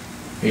reality.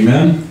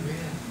 Amen?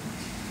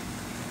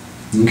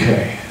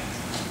 Okay.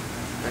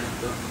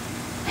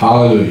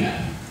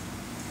 Hallelujah.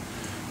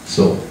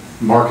 So,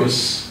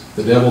 Marcus,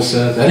 the devil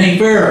says, that ain't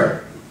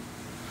fair.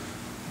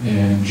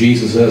 And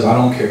Jesus says, I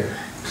don't care.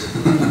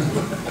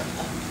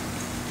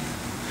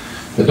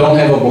 But don't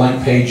have a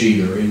blank page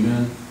either.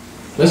 Amen?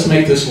 Let's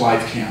make this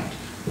life count.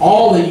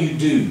 All that you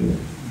do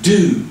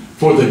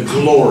for the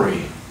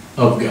glory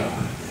of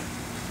God.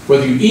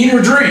 Whether you eat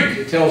or drink,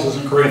 it tells us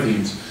in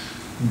Corinthians,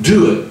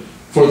 do it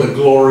for the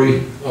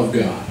glory of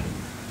God.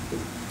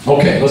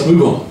 Okay, let's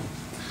move on.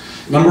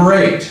 Number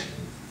 8.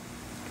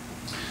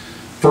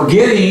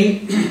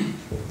 Forgetting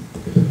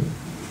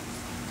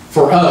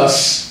for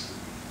us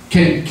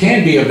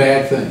can be a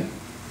bad thing.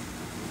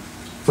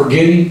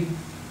 Forgetting,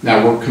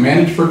 now we're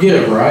commanded to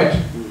forgive, right?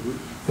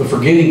 But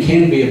forgetting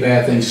can be a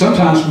bad thing.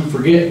 Sometimes we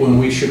forget when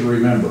we should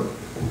remember.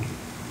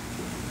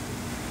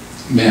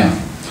 Now,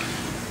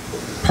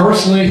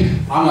 personally,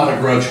 I'm not a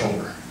grudge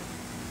holder.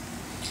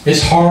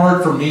 It's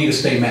hard for me to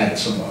stay mad at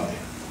somebody.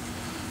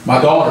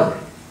 My daughter,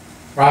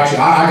 or actually,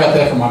 I got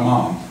that from my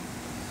mom.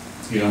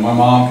 You know, my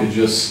mom could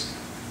just,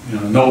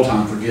 in no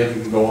time forgive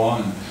and go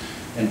on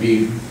and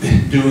be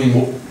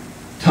doing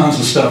tons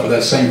of stuff with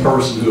that same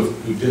person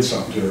who did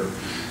something to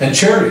her. And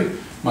Charity,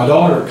 my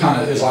daughter,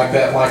 kind of is like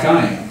that, like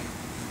I am.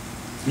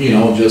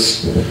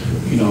 Just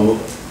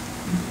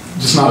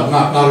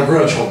not a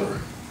grudge holder.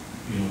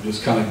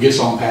 Just kind of gets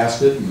on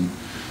past it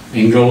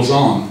and goes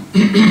on.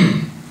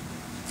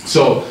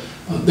 So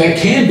that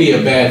can be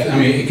a bad,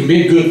 it can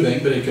be a good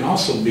thing, but it can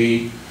also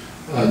be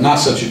not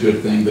such a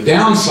good thing. The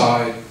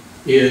downside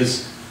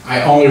is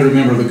I only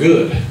remember the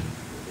good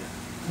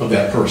of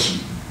that person.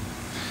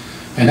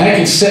 And that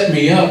can set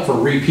me up for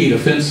repeat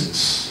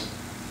offenses.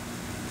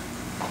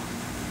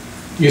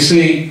 You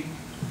see,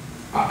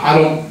 I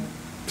don't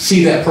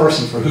see that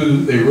person for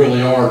who they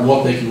really are and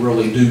what they can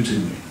really do to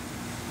me.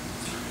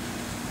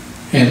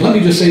 And let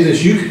me just say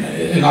this,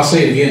 and I'll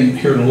say it again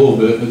here in a little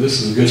bit, but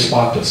this is a good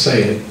spot to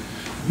say it.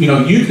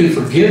 You can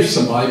forgive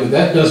somebody, but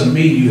that doesn't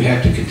mean you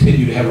have to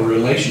continue to have a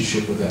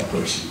relationship with that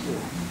person.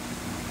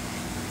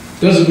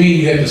 Doesn't mean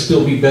you have to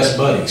still be best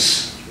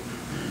buddies.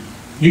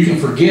 You can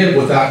forgive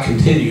without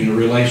continuing a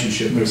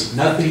relationship. There's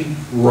nothing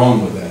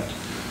wrong with that,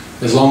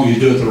 as long as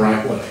you do it the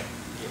right way.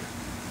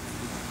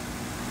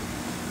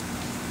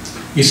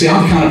 You see,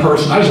 I'm the kind of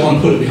person, I just want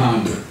to put it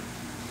behind me.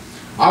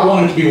 I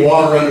want it to be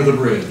water under the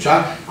bridge.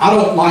 I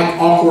don't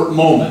like awkward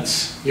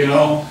moments,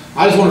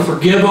 I just want to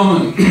forgive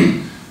them,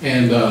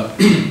 and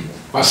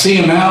if I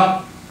see them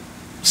out,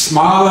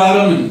 smile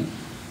at them, and,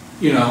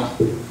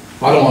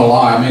 I don't want to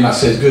lie. I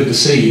say it's good to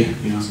see you,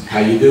 how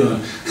you doing?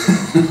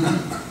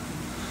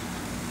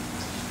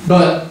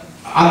 But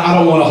I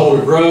don't want to hold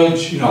a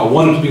grudge. I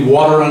want it to be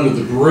water under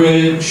the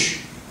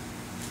bridge.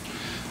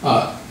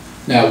 Now,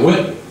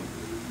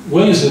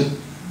 when is it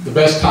the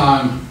best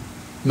time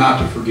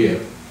not to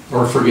forgive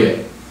or forget?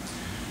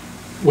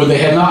 When they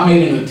have not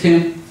made an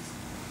attempt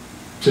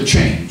to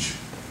change,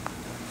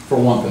 for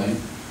one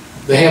thing.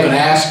 They haven't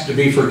asked to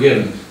be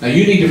forgiven. Now,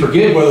 you need to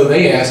forgive whether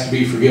they ask to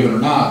be forgiven or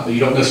not, but you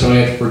don't necessarily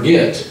have to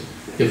forget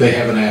if they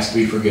haven't asked to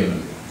be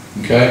forgiven.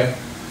 Okay?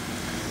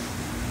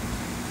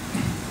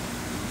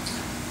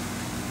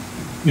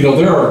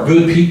 There are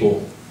good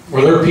people,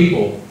 or there are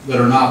people that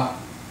are not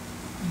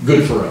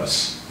good for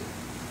us.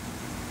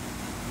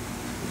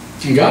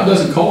 And God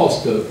doesn't call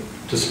us to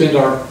spend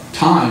our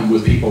time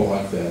with people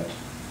like that.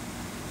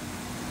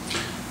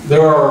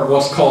 There are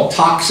what's called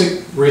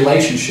toxic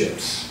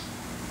relationships,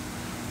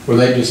 where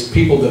they just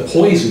people that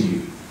poison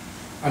you.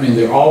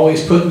 They're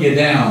always putting you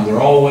down. They're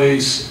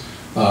always,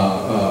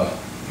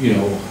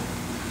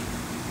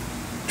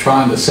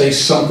 trying to say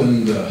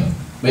something to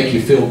make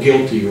you feel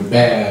guilty or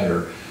bad,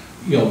 or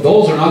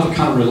those are not the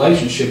kind of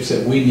relationships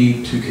that we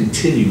need to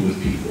continue with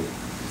people.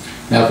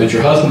 Now, if it's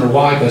your husband or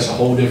wife, that's a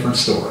whole different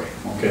story.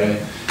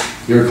 Okay,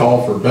 you're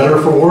called for better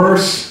or for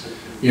worse.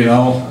 You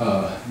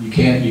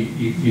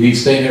need to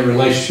stay in that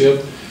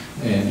relationship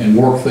and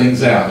work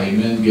things out.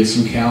 Amen. Get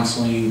some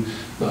counseling.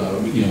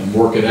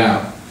 Work it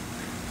out.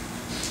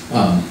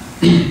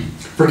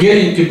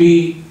 Forgetting could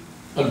be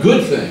a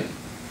good thing.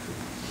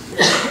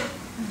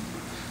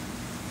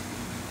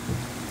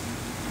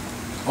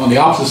 On the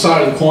opposite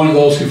side of the coin,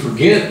 those who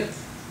forget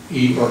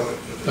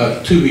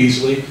too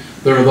easily.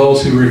 There are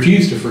those who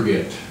refuse to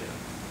forget.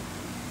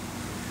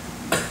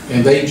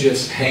 And they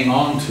just hang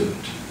on to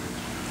it.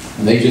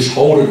 And they just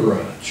hold a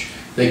grudge.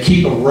 They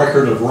keep a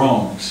record of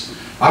wrongs.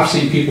 I've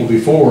seen people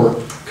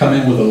before come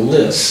in with a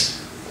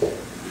list.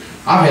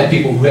 I've had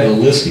people who had a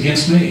list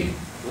against me.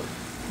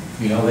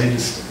 You know, they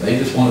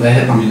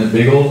had a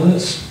big old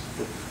list.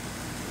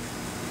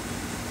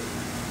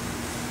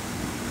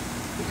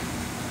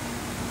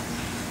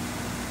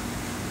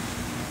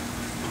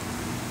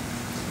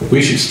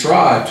 We should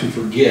strive to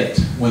forget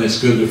when it's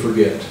good to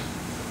forget.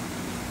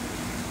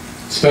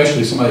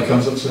 Especially if somebody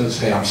comes up and says,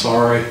 hey, I'm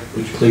sorry,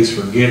 would you please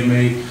forgive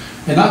me?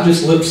 And not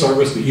just lip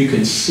service, but you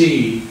can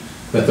see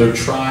that they're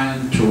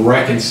trying to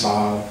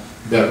reconcile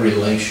that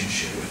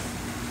relationship.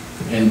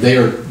 And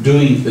they're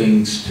doing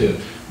things to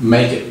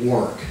make it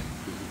work.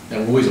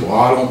 And we say, well,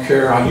 I don't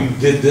care how you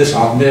did this,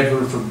 I'll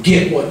never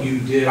forget what you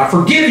did. I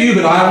forgive you,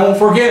 but I won't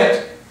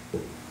forget.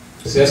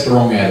 See, that's the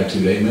wrong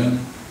attitude, amen?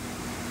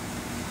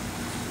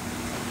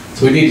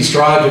 So we need to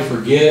strive to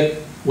forget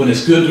when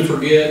it's good to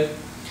forget,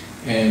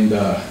 and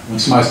when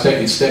somebody's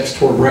taking steps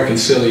toward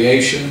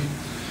reconciliation.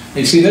 And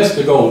you see, that's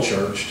the goal,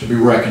 church, to be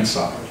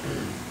reconciled.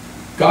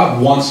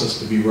 God wants us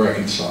to be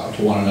reconciled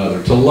to one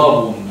another, to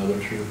love one another,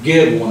 to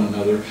forgive one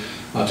another,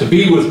 to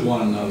be with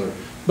one another.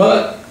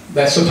 But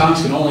that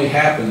sometimes can only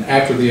happen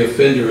after the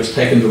offender has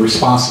taken the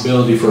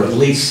responsibility for at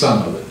least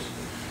some of it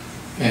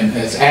and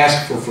has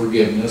asked for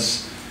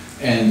forgiveness,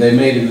 and they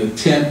made an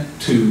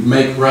attempt to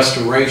make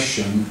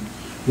restoration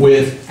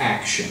with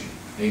action.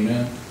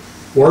 Amen?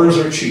 Words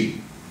are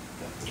cheap,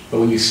 but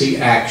when you see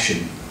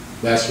action,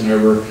 that's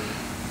whenever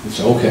it's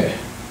okay.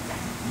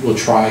 We'll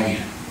try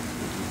again.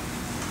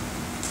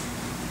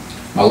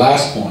 My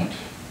last point,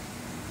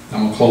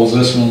 I'm going to close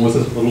this one with a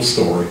little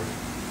story.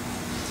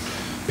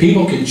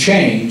 People can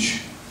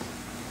change,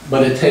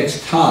 but it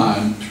takes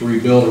time to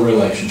rebuild a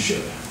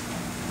relationship.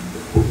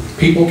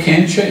 People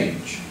can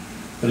change,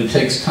 but it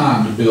takes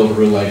time to build a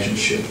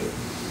relationship.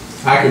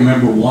 I can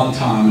remember one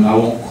time, and I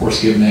won't, of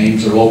course, give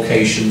names or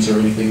locations or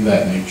anything of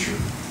that nature,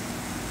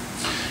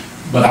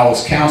 but I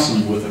was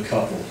counseling with a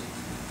couple.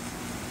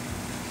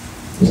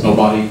 It's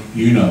nobody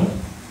you know.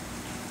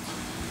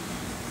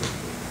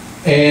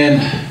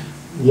 And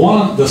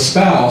one of the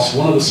spouses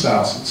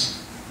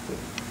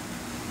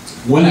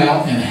went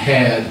out and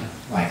had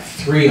like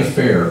 3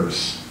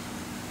 affairs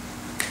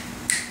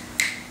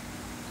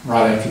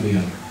right after the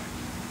other.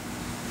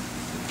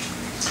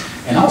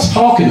 And I was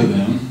talking to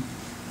them,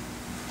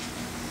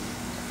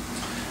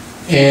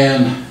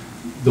 and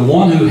the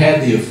one who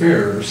had the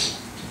affairs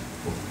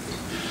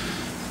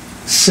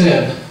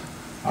said,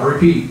 I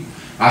repeat,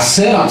 I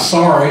said I'm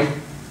sorry,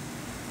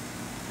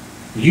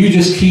 you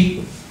just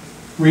keep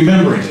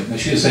remembering it. And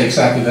she didn't say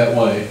exactly that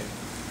way.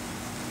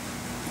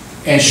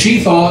 And she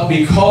thought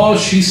because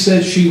she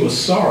said she was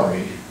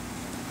sorry,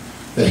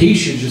 that he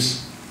should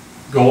just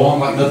go on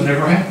like nothing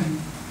ever happened.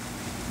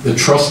 The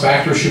trust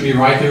factor should be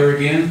right there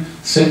again,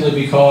 simply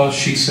because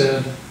she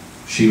said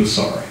she was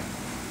sorry.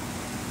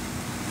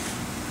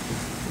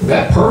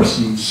 That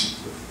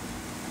person's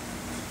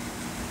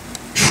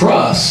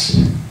trust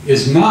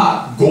is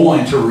not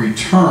going to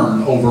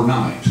return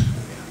overnight.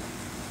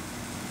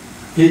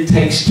 It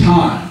takes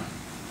time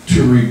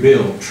to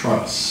rebuild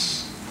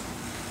trust.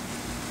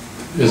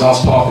 As I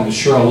was talking to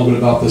Cheryl a little bit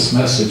about this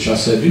message, I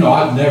said, you know,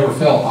 I've never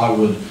felt I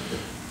would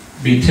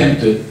be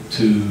tempted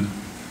to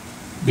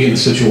be in a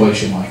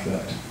situation like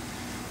that.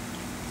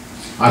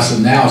 I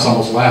said, now it's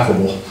almost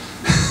laughable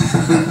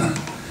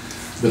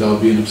that I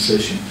would be in a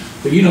position.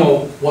 But you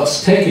know,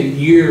 what's taken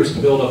years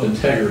to build up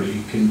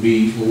integrity can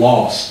be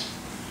lost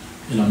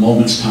in a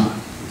moment's time.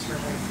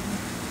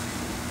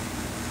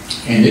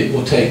 And it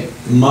will take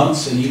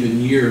months and even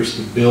years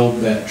to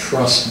build that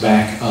trust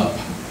back up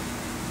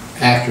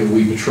after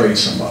we betrayed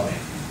somebody.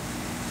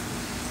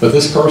 But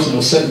this person who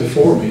was sitting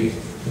before me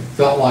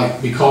felt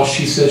like because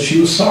she said she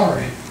was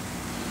sorry,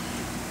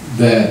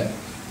 that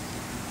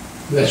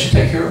should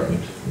take care of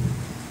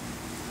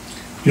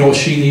it. You know what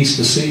she needs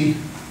to see?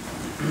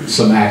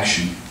 Some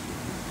action.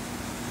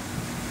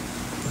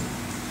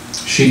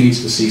 She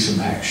needs to see some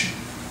action.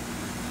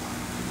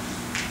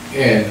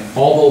 And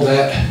although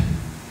that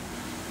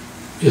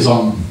is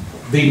on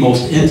the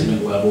most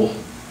intimate level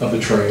of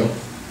betrayal,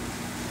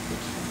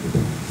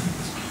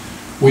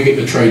 we get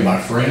betrayed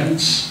by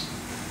friends,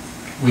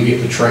 we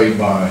get betrayed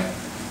by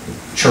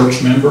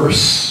church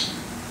members,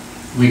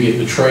 we get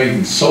betrayed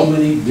in so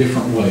many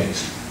different ways.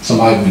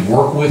 Somebody we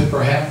work with,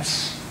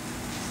 perhaps.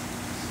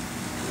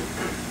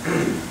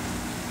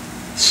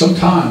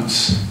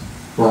 Sometimes,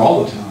 or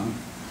all the time,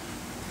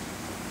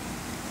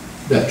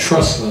 that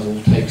trust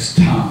level takes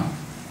time.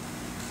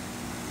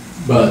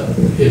 But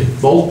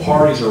if both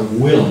parties are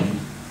willing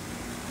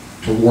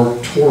to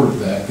work toward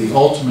that, the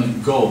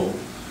ultimate goal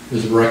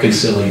is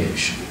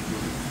reconciliation.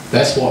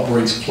 That's what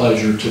brings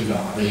pleasure to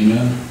God.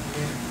 Amen?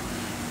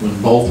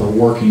 When both are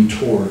working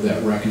toward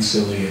that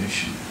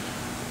reconciliation.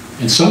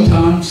 And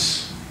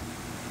sometimes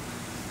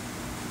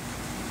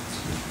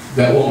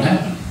that won't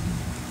happen.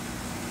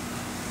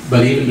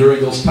 But even during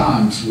those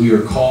times, we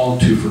are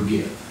called to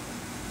forgive.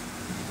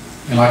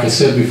 And like I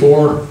said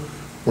before,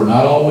 we're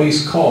not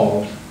always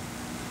called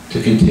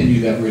to continue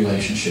that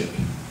relationship.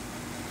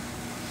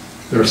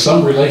 There are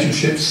some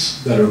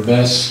relationships that are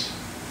best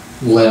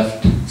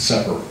left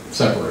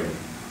separated.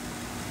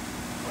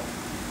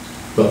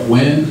 But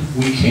when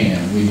we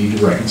can, we need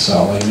to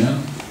reconcile.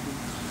 Amen?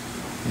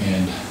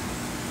 And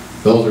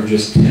those are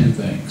just 10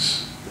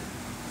 things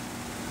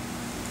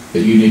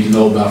that you need to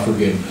know about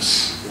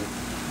forgiveness.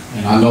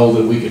 And I know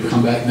that we could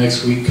come back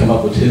next week, come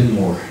up with 10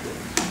 more.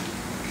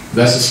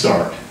 That's a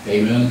start.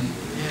 Amen?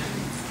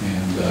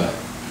 And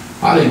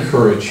I'd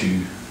encourage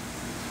you,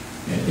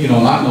 and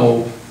I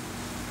know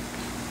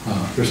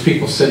there's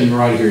people sitting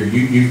right here.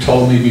 You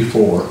told me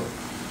before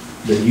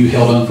that you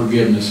held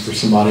unforgiveness for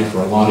somebody for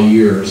a lot of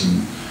years,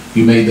 and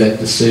you made that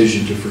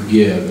decision to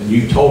forgive. And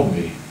you told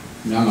me,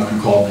 I'm not going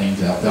to call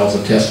names out, that was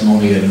a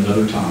testimony at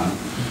another time,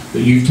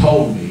 but you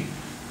told me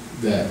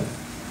that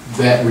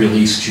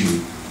released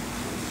you,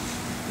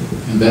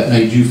 and that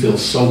made you feel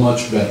so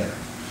much better.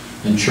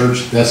 And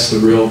church, that's the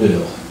real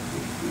deal.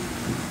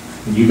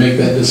 When you make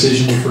that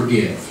decision to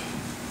forgive,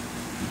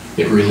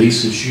 it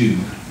releases you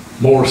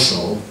more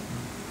so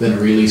than it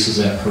releases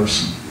that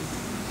person.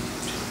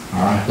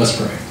 All right, let's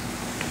pray.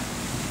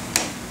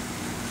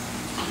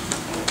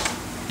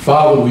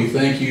 Father, we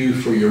thank you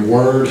for your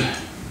word.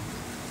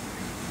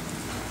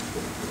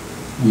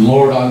 And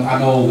Lord, I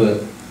know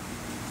that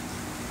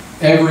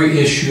every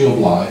issue of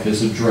life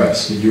is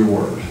addressed in your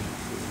word.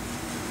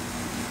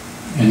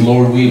 And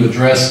Lord, we've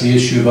addressed the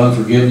issue of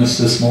unforgiveness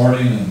this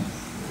morning. And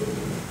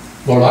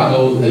Lord, I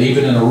know that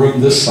even in a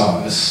room this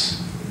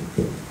size,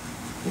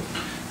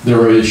 there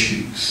are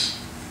issues.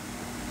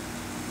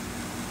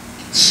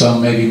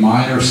 Some may be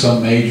minor,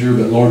 some major,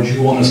 but Lord,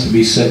 you want us to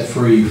be set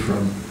free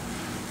from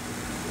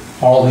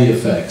all the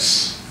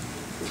effects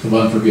of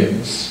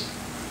unforgiveness.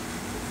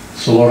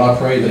 So Lord, I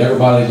pray that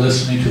everybody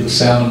listening to the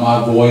sound of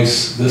my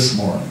voice this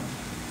morning,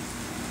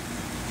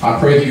 I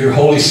pray that your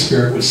Holy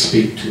Spirit would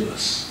speak to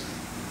us.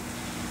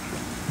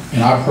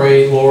 And I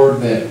pray,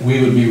 Lord, that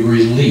we would be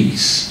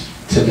released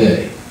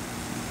today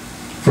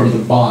from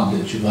the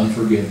bondage of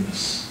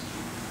unforgiveness.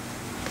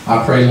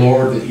 I pray,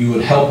 Lord, that you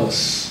would help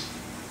us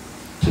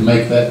to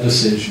make that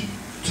decision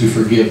to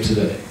forgive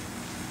today.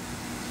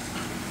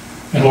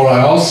 And Lord,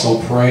 I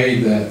also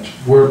pray that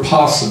where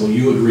possible,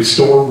 you would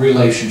restore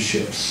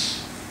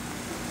relationships.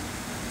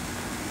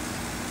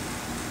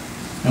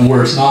 And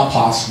where it's not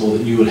possible,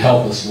 that you would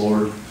help us,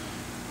 Lord,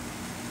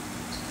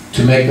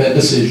 to make that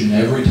decision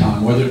every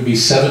time, whether it be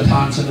 7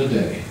 times in a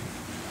day,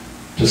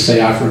 to say,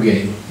 I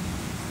forgave him.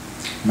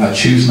 And I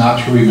choose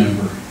not to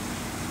remember.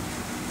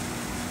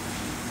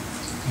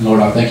 And Lord,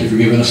 I thank you for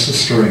giving us the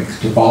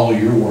strength to follow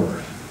your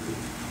word.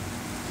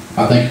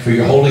 I thank you for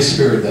your Holy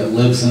Spirit that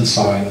lives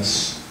inside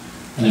us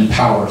and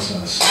empowers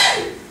us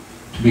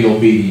to be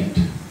obedient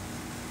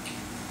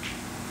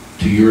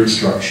to your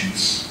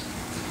instructions.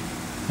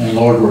 And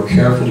Lord, we're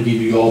careful to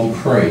give you all the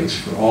praise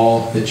for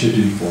all that you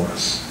do for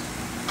us.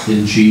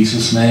 In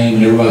Jesus' name.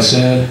 And everybody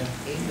said,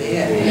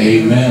 amen.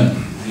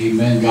 Amen.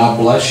 Amen. God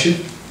bless you.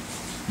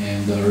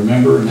 And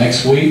remember,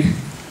 next week,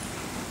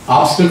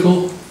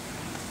 obstacle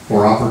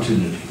or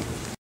opportunity.